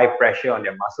apply pressure on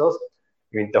their muscles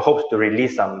with the hopes to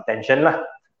release some tension.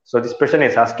 So this person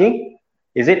is asking,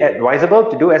 is it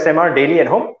advisable to do SMR daily at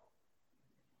home?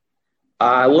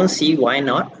 I won't see why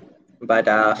not. But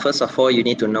first of all, you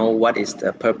need to know what is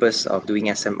the purpose of doing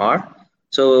SMR.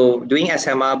 So doing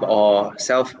SMR or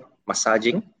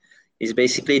self-massaging is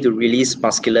basically to release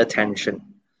muscular tension.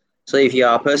 So if you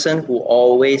are a person who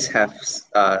always have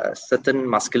certain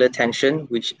muscular tension,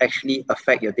 which actually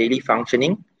affect your daily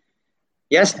functioning,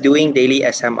 yes, doing daily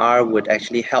SMR would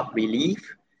actually help relieve,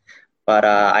 but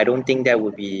I don't think that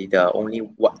would be the only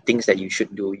things that you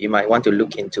should do. You might want to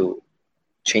look into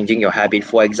changing your habit.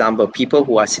 For example, people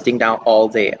who are sitting down all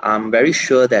day, I'm very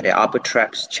sure that their upper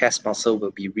traps, chest muscle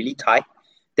will be really tight,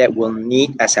 that will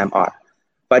need SMR.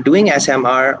 But doing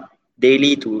SMR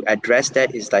daily to address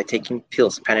that is like taking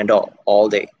pills, Panadol, all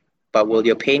day. But will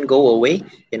your pain go away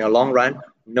in the long run?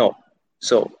 No.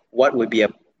 So what would be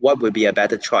a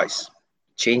better choice?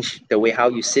 Change the way how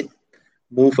you sit,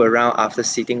 move around after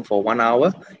sitting for 1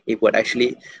 hour. It would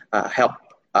actually help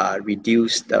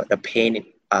reduce the pain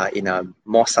in a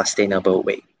more sustainable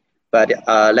way. But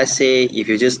let's say if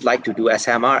you just like to do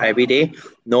SMR every day,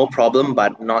 no problem,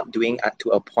 but not doing it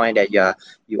to a point that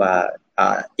you are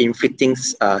inflicting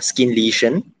skin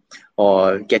lesion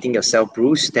or getting yourself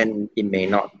bruised, then it may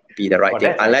not be the right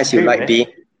thing. Unless you like being,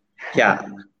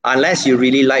 unless you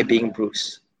really like being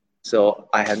bruised. So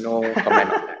I have no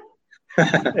comment on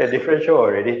that. A different show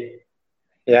already.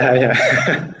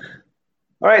 Yeah.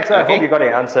 All right, so I hope you got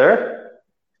an answer.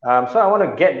 So I want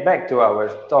to get back to our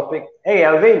topic. Hey,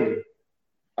 Alvin.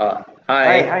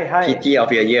 Hi. PT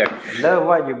of your year. Love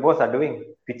what you both are doing.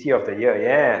 PT of the year,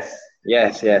 yes.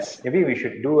 Yes. Maybe we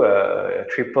should do a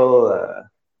triple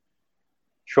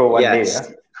show one day.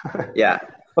 Yeah.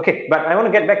 Okay, but I want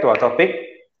to get back to our topic.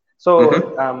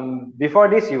 So before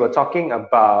this, you were talking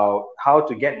about how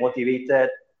to get motivated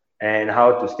and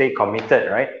how to stay committed,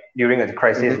 right? During a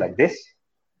crisis like this.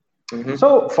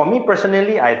 So for me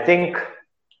personally, I think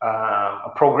a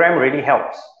program really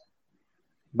helps.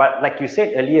 But like you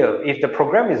said earlier, if the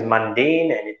program is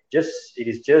mundane and it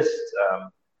is just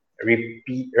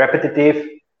repetitive,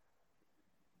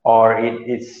 or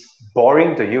it's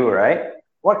boring to you, right?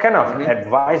 What kind of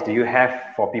advice do you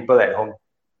have for people at home?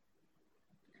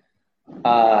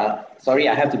 Sorry,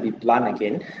 I have to be blunt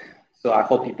again. So I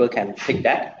hope people can take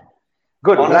that.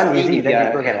 Good, blunt, easy, then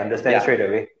people can understand straight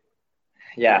away.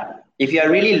 Yeah. If you are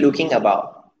really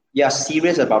you are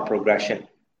serious about progression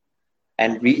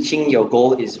and reaching your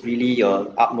goal is really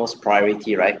your utmost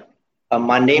priority, right? A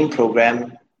mundane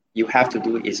program you have to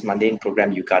do is mundane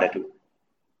program you gotta do.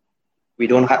 We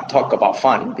don't have to talk about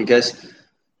fun, because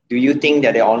do you think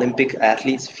that the Olympic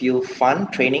athletes feel fun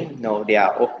training? No, they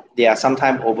are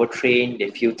sometimes overtrained, they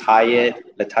feel tired,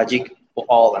 lethargic,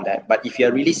 all on that. But if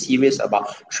you're really serious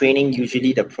about training,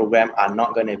 usually the program are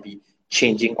not going to be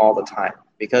changing all the time.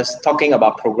 Because talking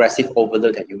about progressive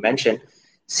overload that you mentioned,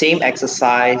 same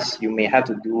exercise you may have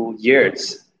to do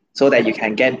years so that you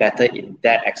can get better in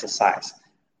that exercise.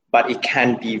 But it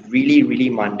can be really, really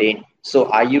mundane. So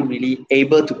are you really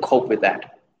able to cope with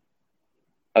that?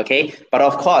 Okay, but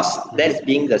of course, that's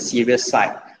being the serious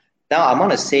side. Now, I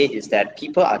want to say is that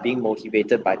people are being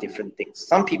motivated by different things.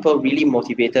 Some people really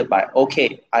motivated by,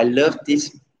 okay, I love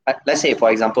this. Let's say,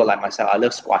 for example, like myself, I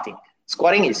love squatting.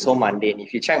 Squatting is so mundane.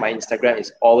 If you check my Instagram,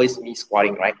 it's always me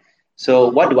squatting, right? So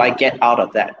what do I get out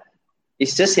of that?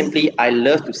 It's just simply, I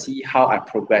love to see how I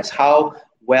progress, how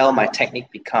well my technique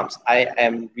becomes. I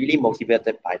am really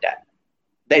motivated by that.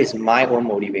 That is my own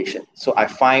motivation. So I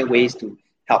find ways to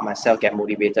help myself get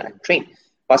motivated and train.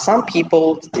 But some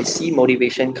people, they see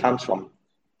motivation comes from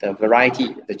the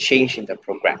variety, the change in the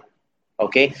program.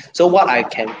 Okay, so what I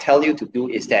can tell you to do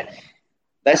is that,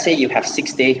 let's say you have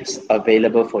 6 days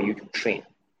available for you to train.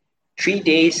 3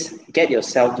 days, get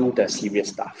yourself do the serious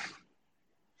stuff.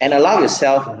 And allow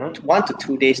yourself 1 to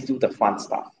 2 days do the fun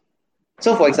stuff.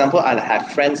 So for example, I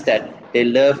have friends that they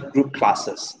love group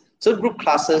classes. So group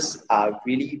classes are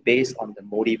really based on the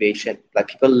motivation. Like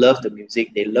people love the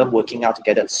music, they love working out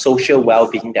together, social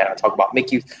well-being that I talk about,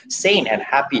 make you sane and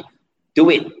happy.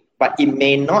 Do it, but it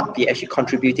may not be actually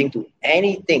contributing to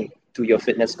anything to your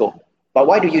fitness goal. But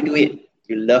why do you do it?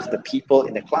 You love the people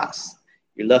in the class.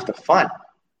 You love the fun.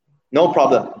 No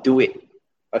problem, do it.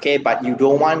 Okay, but you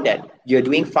don't want that. You're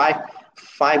doing five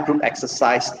group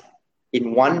exercise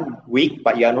in 1 week,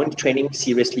 but you are only training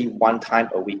seriously 1 time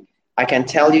a week. I can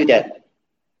tell you that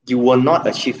you will not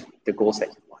achieve the goals that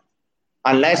you want.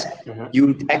 Unless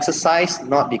you exercise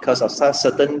not because of a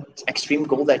certain extreme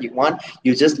goal that you want,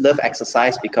 you just love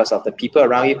exercise because of the people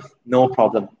around you, no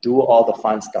problem. Do all the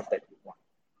fun stuff that you want.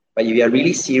 But if you are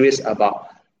really serious about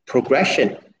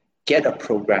progression, get a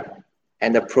program.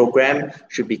 And the program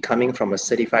should be coming from a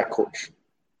certified coach.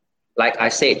 Like I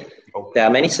said, there are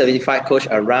many certified coaches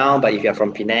around, but if you're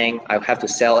from Penang, I have to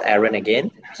sell Aaron again.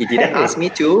 He didn't ask me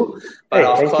to, but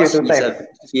of course,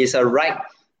 he's a right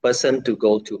person to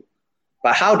go to.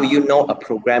 But how do you know a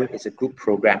program is a good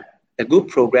program? A good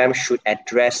program should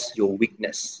address your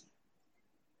weakness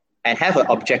and have an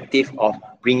objective of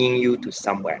bringing you to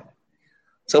somewhere.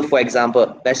 So for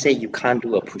example, let's say you can't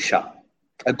do a push-up.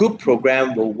 A good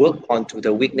program will work onto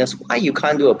the weakness, why you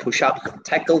can't do a push-up,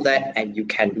 tackle that, and you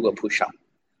can do a push-up.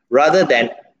 Rather than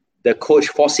the coach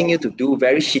forcing you to do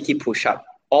very shitty push-up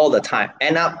all the time.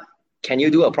 End up, can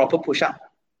you do a proper push-up?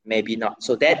 Maybe not.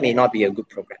 So that may not be a good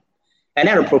program. And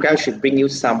then a program should bring you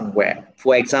somewhere.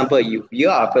 For example, you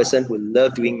are a person who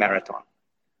loves doing marathon.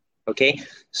 Okay,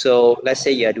 so let's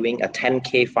say you're doing a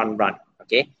 10K fun run.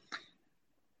 Okay,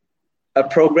 a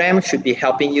program should be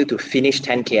helping you to finish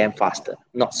 10 km faster,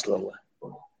 not slower.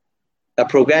 A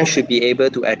program should be able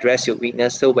to address your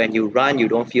weakness, so when you run, you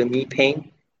don't feel knee pain,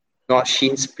 not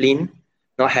shin splint,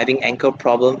 not having ankle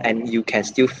problem, and you can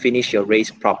still finish your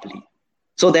race properly.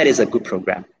 So that is a good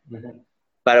program.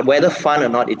 But whether fun or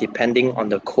not, it depending on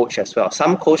the coach as well.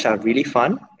 Some coaches are really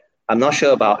fun. I'm not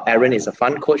sure about Aaron is a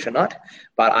fun coach or not,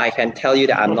 but I can tell you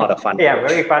that I'm not a fun coach. Yeah,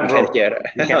 very fun, bro. You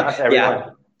can ask everyone. Yeah.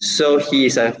 So he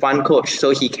is a fun coach. So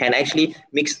he can actually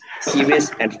mix serious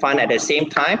and fun at the same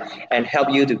time and help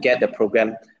you to get the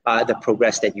program, the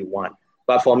progress that you want.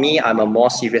 But for me, I'm a more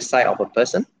serious side of a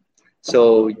person.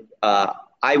 So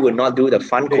I will not do the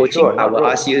fun coaching. Sure, I will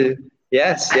ask you,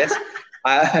 yes.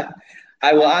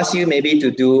 I will ask you maybe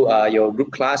to do your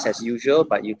group class as usual,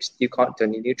 but you still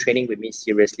continue training with me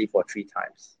seriously for 3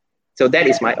 times. So that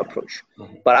is my approach.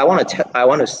 But I want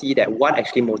to see that what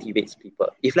actually motivates people.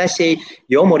 If let's say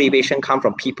your motivation comes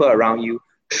from people around you,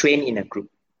 train in a group.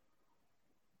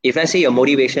 If let's say your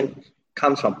motivation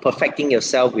comes from perfecting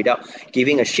yourself without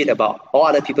giving a shit about all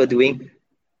other people doing,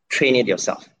 train it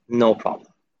yourself, no problem.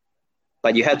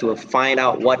 But you have to find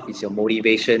out what is your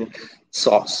motivation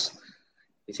source,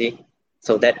 you see?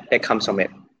 So that comes from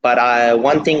it. But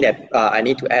one thing that I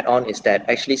need to add on is that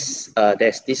actually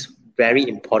there's this very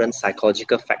important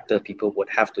psychological factor people would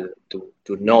have to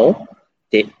know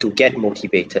to get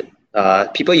motivated.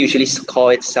 People usually call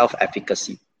it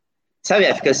self-efficacy.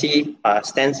 Self-efficacy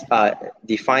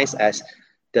defines as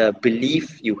the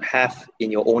belief you have in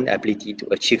your own ability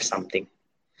to achieve something.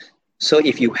 So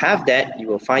if you have that, you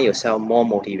will find yourself more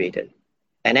motivated.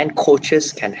 And then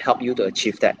coaches can help you to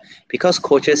achieve that, because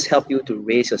coaches help you to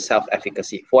raise your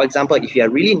self-efficacy. For example, if you are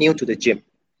really new to the gym,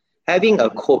 having a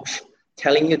coach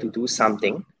telling you to do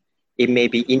something, it may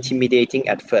be intimidating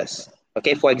at first.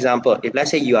 Okay, for example, if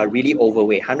let's say you are really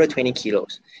overweight, 120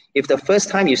 kilos, if the first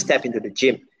time you step into the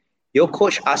gym, your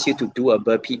coach asks you to do a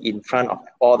burpee in front of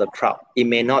all the crowd, it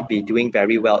may not be doing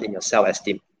very well in your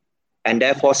self-esteem. And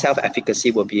therefore,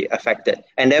 self-efficacy will be affected.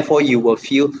 And therefore, you will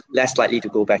feel less likely to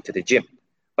go back to the gym.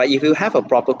 But if you have a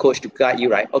proper coach to guide you,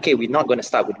 right, okay, we're not going to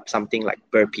start with something like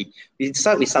burpee. We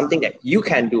start with something that you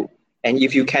can do. And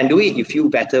if you can do it, you feel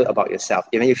better about yourself.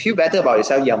 When you feel better about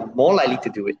yourself, you're more likely to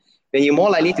do it. When you're more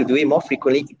likely to do it more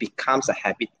frequently, it becomes a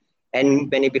habit.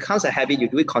 And when it becomes a habit, you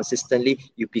do it consistently,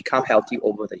 you become healthy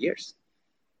over the years.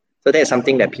 So that's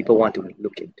something that people want to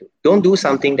look into. Don't do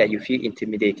something that you feel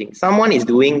intimidating. Someone is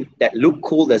doing that look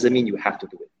cool doesn't mean you have to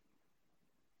do it.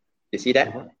 You see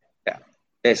that? Yeah.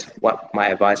 That's what my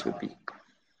advice would be.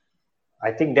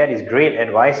 I think that is great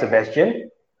advice, Sebastian.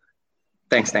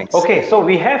 Thanks. Okay, so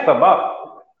we have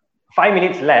about 5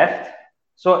 minutes left.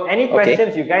 So any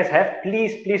questions you guys have,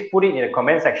 please put it in the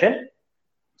comment section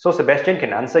so Sebastian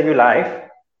can answer you live.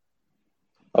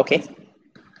 Okay.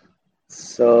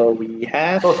 So we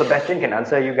have... So Sebastian can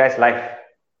answer you guys live.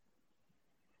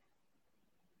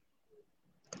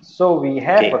 So we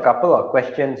have a couple of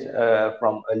questions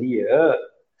from earlier.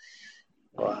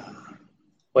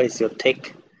 What is your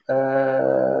take?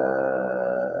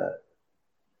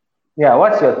 Yeah,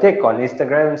 what's your take on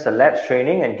Instagram celebs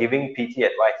training and giving PT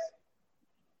advice?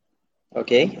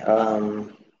 Okay.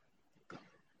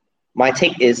 My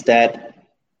take is that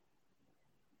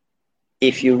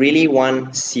if you really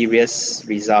want serious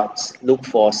results, look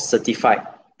for certified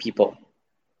people.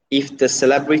 If the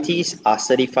celebrities are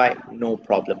certified, no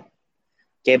problem.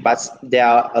 Okay, but there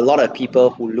are a lot of people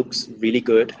who looks really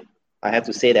good. I have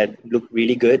to say that look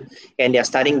really good, and they're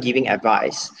starting giving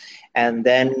advice. And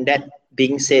then that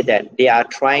being said, that they are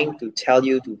trying to tell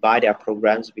you to buy their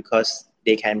programs because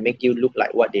they can make you look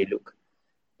like what they look.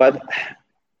 But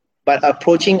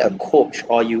approaching a coach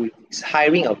or you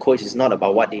hiring a coach is not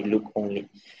about what they look only,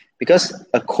 because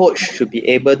a coach should be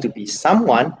able to be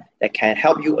someone that can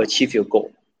help you achieve your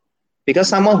goal. Because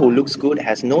someone who looks good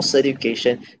has no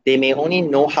certification, they may only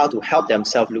know how to help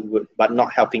themselves look good, but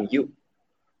not helping you.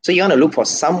 So you want to look for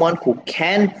someone who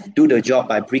can do the job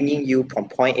by bringing you from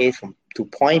point A to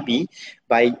point B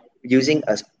by using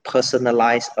a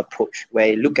personalized approach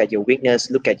where you look at your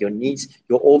weakness, look at your needs,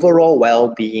 your overall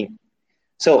well-being.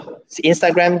 So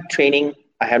Instagram training,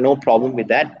 I have no problem with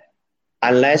that,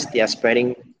 unless they are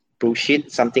spreading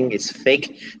bullshit, something is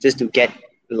fake just to get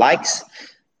likes,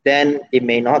 then it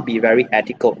may not be very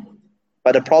ethical.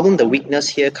 But the problem, the weakness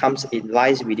here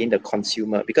lies within the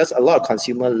consumer, because a lot of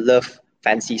consumers love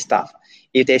fancy stuff.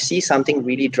 If they see something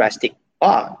really drastic,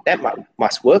 that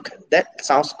must work, that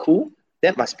sounds cool,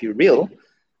 that must be real,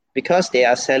 because they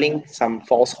are selling some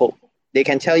false hope. They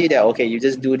can tell you that, okay, you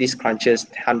just do these crunches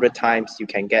 100 times, you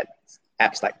can get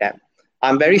abs like that.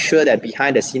 I'm very sure that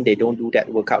behind the scene, they don't do that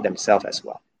workout themselves as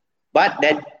well. But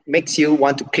that makes you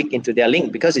want to click into their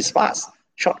link because it's fast,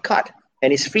 shortcut,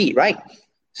 and it's free, right?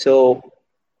 So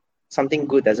something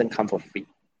good doesn't come for free.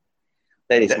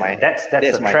 That's my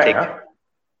take. Huh?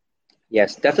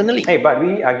 Yes, definitely. Hey, but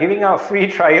we are giving out free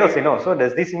trials, so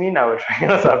does this mean our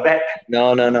trials are bad?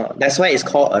 No. That's why it's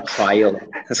called a trial.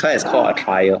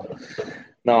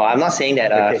 No, I'm not saying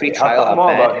that free trial I'll talk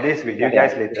more about this with you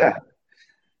guys later. Yeah.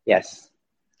 Yes.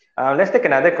 Let's take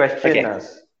another question,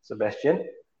 Sebastian.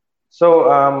 So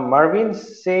Marvin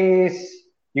says,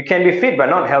 you can be fit but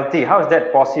not healthy. How is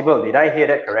that possible? Did I hear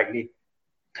that correctly?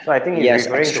 So I think he's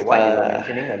referring to what you were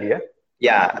mentioning earlier.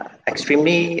 Yeah,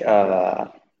 extremely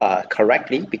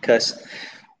correctly, because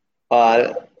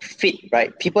fit,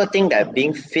 right? People think that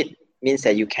being fit means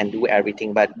that you can do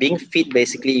everything, but being fit,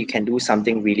 basically, you can do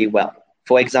something really well.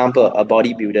 For example, a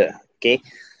bodybuilder, okay?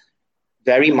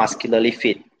 Very muscularly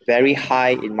fit, very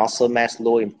high in muscle mass,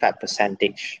 low in fat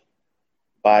percentage.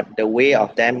 But the way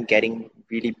of them getting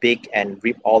really big and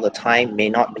rip all the time may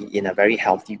not be in a very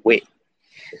healthy way.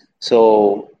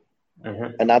 So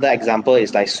another example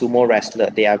is like sumo wrestler.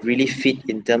 They are really fit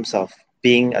in terms of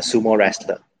being a sumo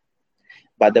wrestler.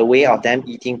 But the way of them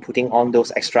eating, putting on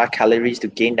those extra calories to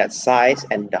gain that size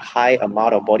and the high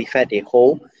amount of body fat they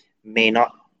hold may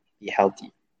not be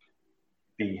healthy.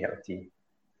 Okay,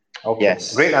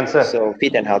 yes. Great answer. So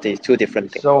fit and healthy is two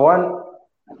different things. So one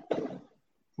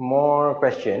more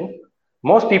question.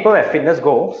 Most people have fitness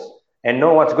goals and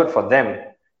know what's good for them.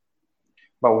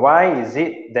 But why is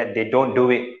it that they don't do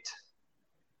it?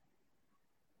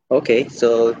 Okay,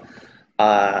 so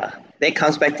that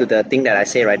comes back to the thing that I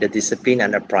say, right? The discipline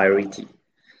and the priority.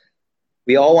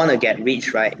 We all want to get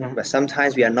rich, right? But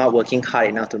sometimes we are not working hard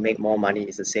enough to make more money.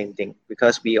 It's the same thing,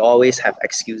 because we always have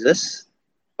excuses.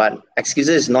 But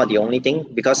excuses is not the only thing,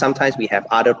 because sometimes we have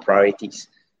other priorities.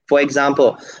 For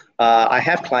example, I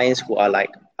have clients who are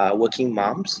like working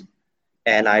moms,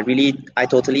 and I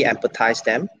totally empathize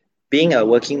them. Being a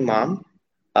working mom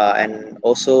and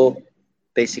also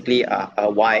basically a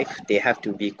wife, they have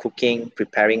to be cooking,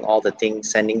 preparing all the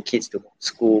things, sending kids to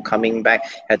school, coming back,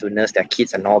 have to nurse their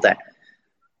kids and all that.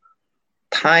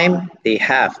 Time they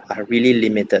have are really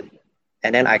limited.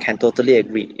 And then I can totally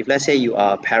agree. If let's say you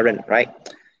are a parent, right?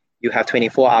 You have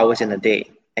 24 hours in a day,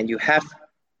 and you have,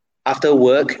 after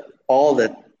work, all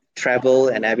the travel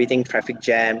and everything, traffic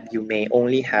jam, you may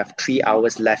only have 3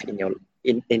 hours left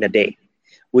in a day.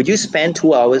 Would you spend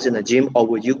 2 hours in the gym, or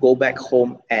would you go back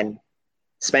home and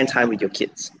spend time with your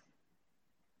kids?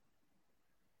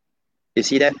 You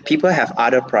see that people have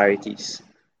other priorities.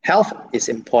 Health is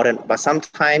important, but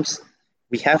sometimes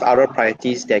we have other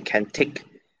priorities that can take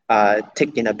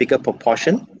in a bigger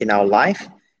proportion in our life,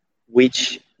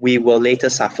 which we will later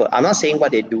suffer. I'm not saying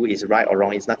what they do is right or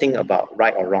wrong. It's nothing about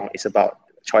right or wrong. It's about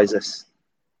choices.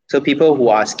 So people who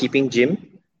are skipping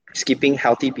gym, skipping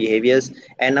healthy behaviors,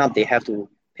 end up they have to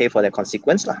pay for their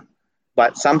consequence.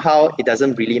 But somehow it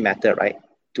doesn't really matter, right?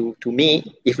 To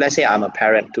me, if let's say I'm a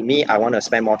parent, to me, I want to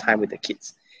spend more time with the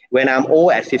kids. When I'm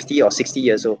old at 50 or 60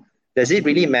 years old, does it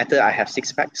really matter I have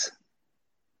 6 packs?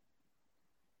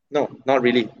 No, not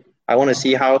really. I want to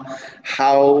see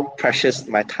how precious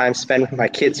my time spent with my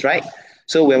kids, right?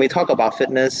 So when we talk about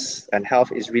fitness and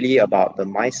health, it's really about the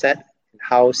mindset and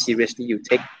how seriously you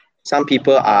take. Some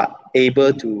people are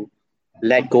able to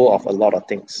let go of a lot of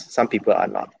things. Some people are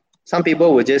not. Some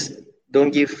people will just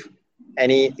don't give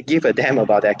a damn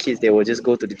about their kids. They will just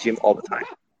go to the gym all the time.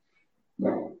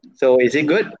 So is it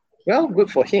good? Well, good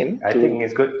for him. I think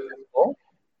it's good.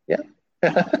 Yeah.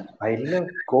 I love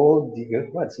gold digger.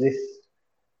 What's this?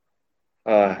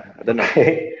 I don't know.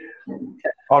 Okay.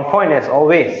 On point as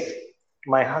always.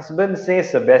 My husband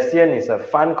says Sebastian is a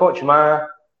fun coach, ma.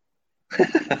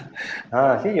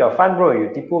 See, you're fun, bro. You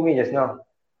tipu me just now.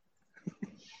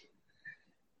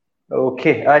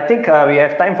 Okay, I think we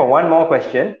have time for one more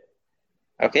question.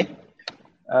 Okay.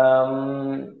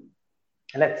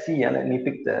 Let's see. Let me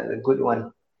pick the good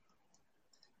one.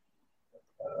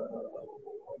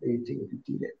 What do you think of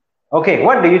PT? Okay,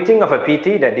 what do you think of a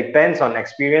PT that depends on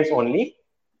experience only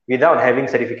without having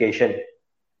certification?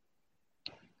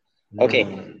 Okay.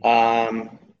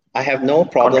 I have no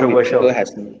problem with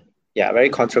people very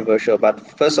controversial. But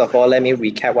first of all, let me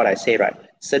recap what I say, right?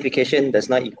 Certification does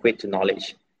not equate to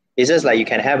knowledge. It's just like you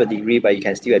can have a degree, but you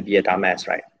can still be a dumbass,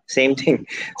 right? Same thing.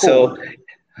 Cool.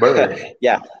 So,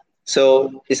 yeah.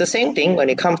 So it's the same thing when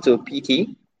it comes to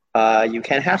PT. You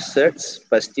can have certs,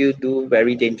 but still do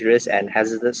very dangerous and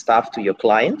hazardous stuff to your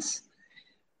clients.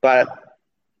 But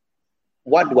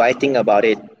what do I think about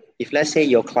it? If let's say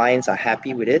your clients are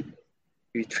happy with it,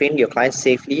 you train your clients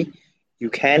safely, you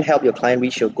can help your client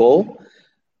reach your goal.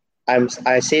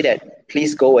 I say that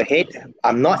please go ahead.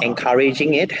 I'm not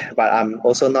encouraging it, but I'm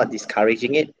also not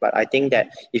discouraging it. But I think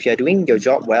that if you're doing your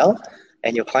job well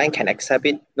and your client can accept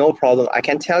it, no problem. I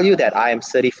can tell you that I am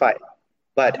certified.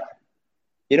 But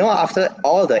you know, after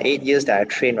all the 8 years that I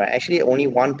trained, right, actually only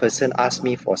one person asked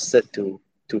me for cert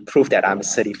to prove that I'm a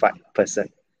certified person.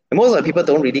 And most of the people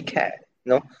don't really care,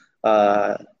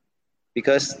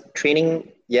 because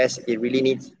training, yes, it really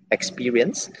needs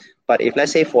experience. But if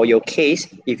let's say for your case,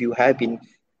 if you have been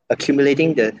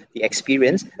accumulating the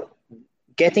experience,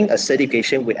 getting a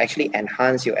certification will actually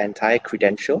enhance your entire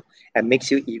credential and makes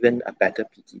you even a better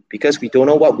PT, because we don't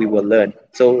know what we will learn.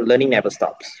 So learning never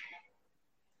stops.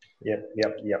 Yep.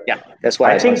 Yeah, that's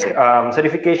why I think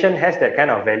certification has that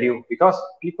kind of value, because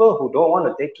people who don't want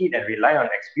to take it and rely on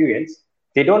experience,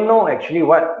 they don't know actually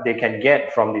what they can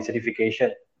get from the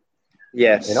certification.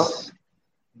 Yes.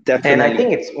 Definitely. And I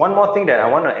think it's one more thing that I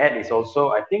want to add is also,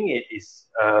 I think it is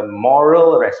a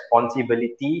moral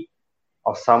responsibility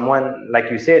of someone, like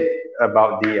you said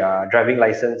about the driving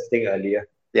license thing earlier.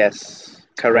 Yes,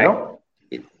 correct.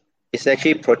 It's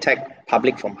actually protect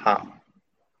public from harm.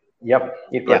 Yep,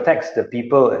 it protects the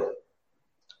people.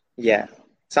 Yeah,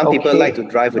 some people like to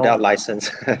drive without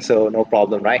license, so no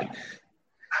problem, right?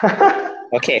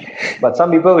 Okay. But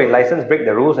some people with license break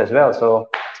the rules as well, so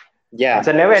yeah, it's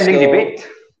a never-ending debate.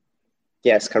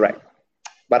 Yes, correct.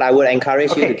 But I would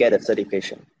encourage you to get a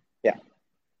certification. Yeah.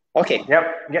 Okay.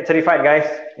 Yep, get certified, guys,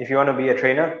 if you want to be a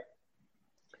trainer.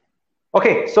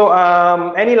 Okay, so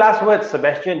any last words,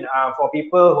 Sebastian, for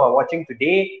people who are watching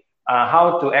today,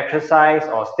 how to exercise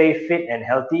or stay fit and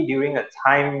healthy during a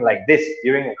time like this,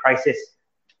 during a crisis?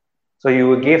 So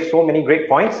you gave so many great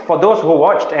points. For those who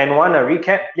watched and want a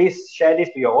recap, please share this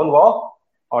to your own wall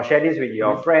or share this with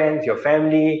your friends, your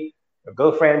family, your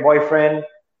girlfriend, boyfriend,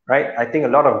 right? I think a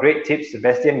lot of great tips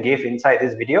Sebastian gave inside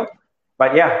this video.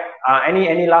 But yeah,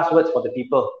 any last words for the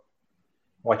people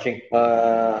watching?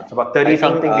 It's about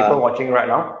 30-something people watching right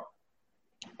now.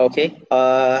 Okay.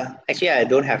 Actually, I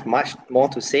don't have much more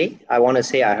to say. I want to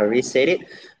say I already said it,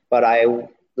 but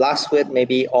last word,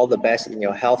 maybe all the best in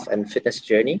your health and fitness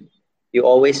journey. You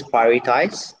always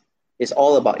prioritize. It's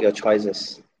all about your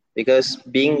choices, because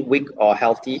being weak or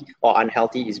healthy or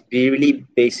unhealthy is really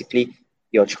basically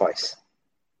your choice.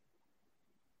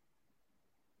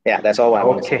 Yeah, that's all I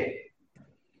want to say.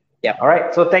 Yeah. All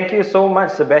right. So thank you so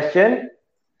much, Sebastian.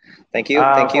 Thank you.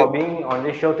 Thank you for being on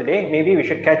this show today. Maybe we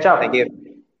should catch up. Thank you.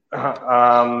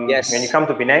 Yes. When you come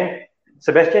to Penang.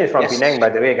 Sebastian is from Penang, by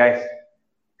the way, guys.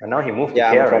 And now he moved to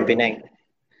KL. Yeah, I'm from Penang.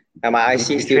 And my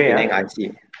IC is still Penang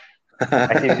IC.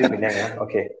 IC is still Penang, huh?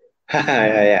 Okay.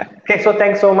 yeah. Okay, so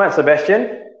thanks so much,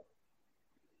 Sebastian.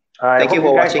 I hope you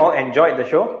guys all enjoyed the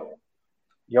show.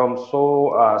 You're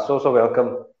so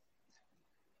welcome.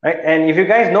 Right, and if you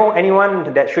guys know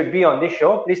anyone that should be on this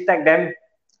show, please tag them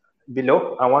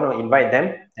below. I want to invite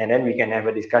them, and then we can have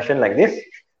a discussion like this.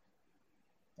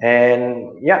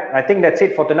 And yeah, I think that's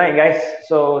it for tonight, guys.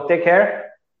 So take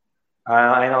care,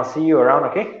 and I'll see you around.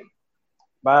 Okay,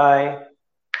 bye.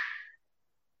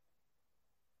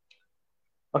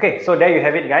 Okay, so there you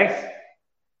have it, guys.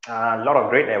 A lot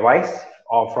of great advice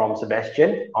from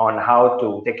Sebastian on how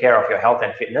to take care of your health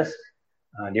and fitness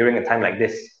during a time like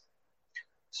this.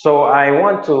 So I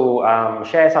want to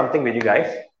share something with you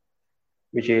guys,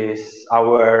 which is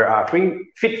our free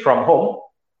Fit from Home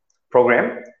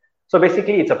program. So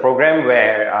basically, it's a program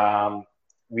where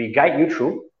we guide you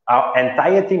through our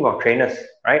entire team of trainers,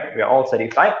 right? We're all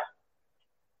certified,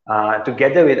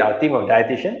 together with our team of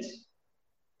dietitians.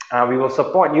 We will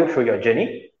support you through your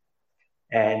journey,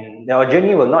 and your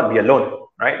journey will not be alone,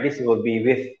 right? This will be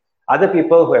with other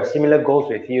people who have similar goals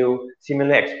with you,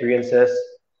 similar experiences.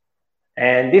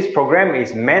 And this program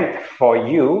is meant for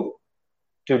you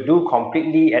to do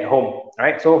completely at home,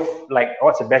 right? So like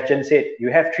what Sebastian said,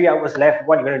 you have 3 hours left.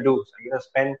 What are you going to do? So you're going to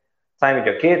spend time with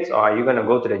your kids, or are you going to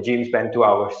go to the gym, spend 2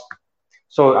 hours?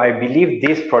 So I believe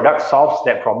this product solves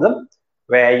that problem,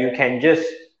 where you can just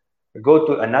go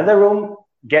to another room,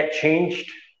 get changed,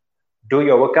 do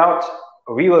your workouts.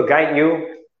 We will guide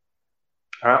you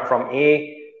from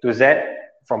A to Z,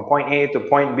 from point A to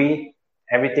point B.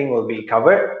 Everything will be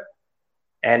covered.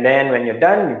 And then when you're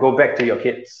done, you go back to your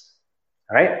kids.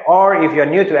 All right? Or if you're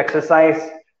new to exercise,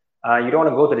 you don't want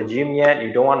to go to the gym yet,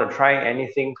 you don't want to try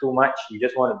anything too much, you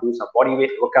just want to do some body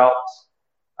weight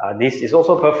workouts, this is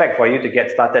also perfect for you to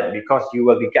get started, because you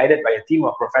will be guided by a team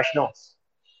of professionals.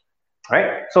 All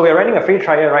right? So we're running a free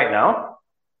trial right now.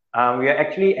 We are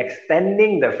actually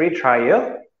extending the free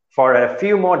trial for a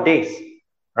few more days.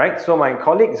 Right? So my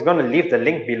colleague is going to leave the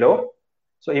link below.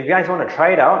 So if you guys want to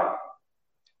try it out,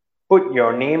 put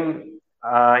your name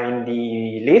in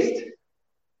the list,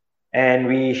 and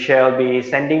we shall be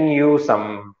sending you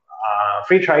some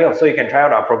free trials so you can try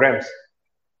out our programs.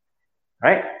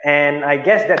 Right? And I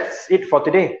guess that's it for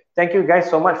today. Thank you guys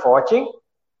so much for watching.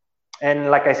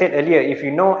 And like I said earlier, if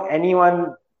you know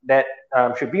anyone that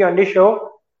should be on this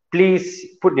show,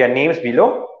 please put their names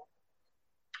below.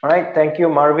 All right. Thank you,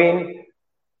 Marvin.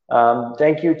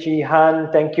 Thank you, Chi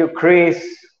Han. Thank you, Chris.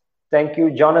 Thank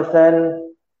you,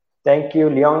 Jonathan. Thank you,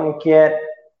 Leong Kiet.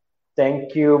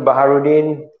 Thank you,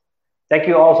 Baharudin. Thank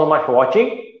you all so much for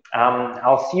watching.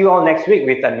 I'll see you all next week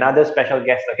with another special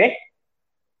guest, okay?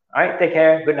 All right, take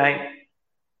care. Good night.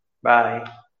 Bye.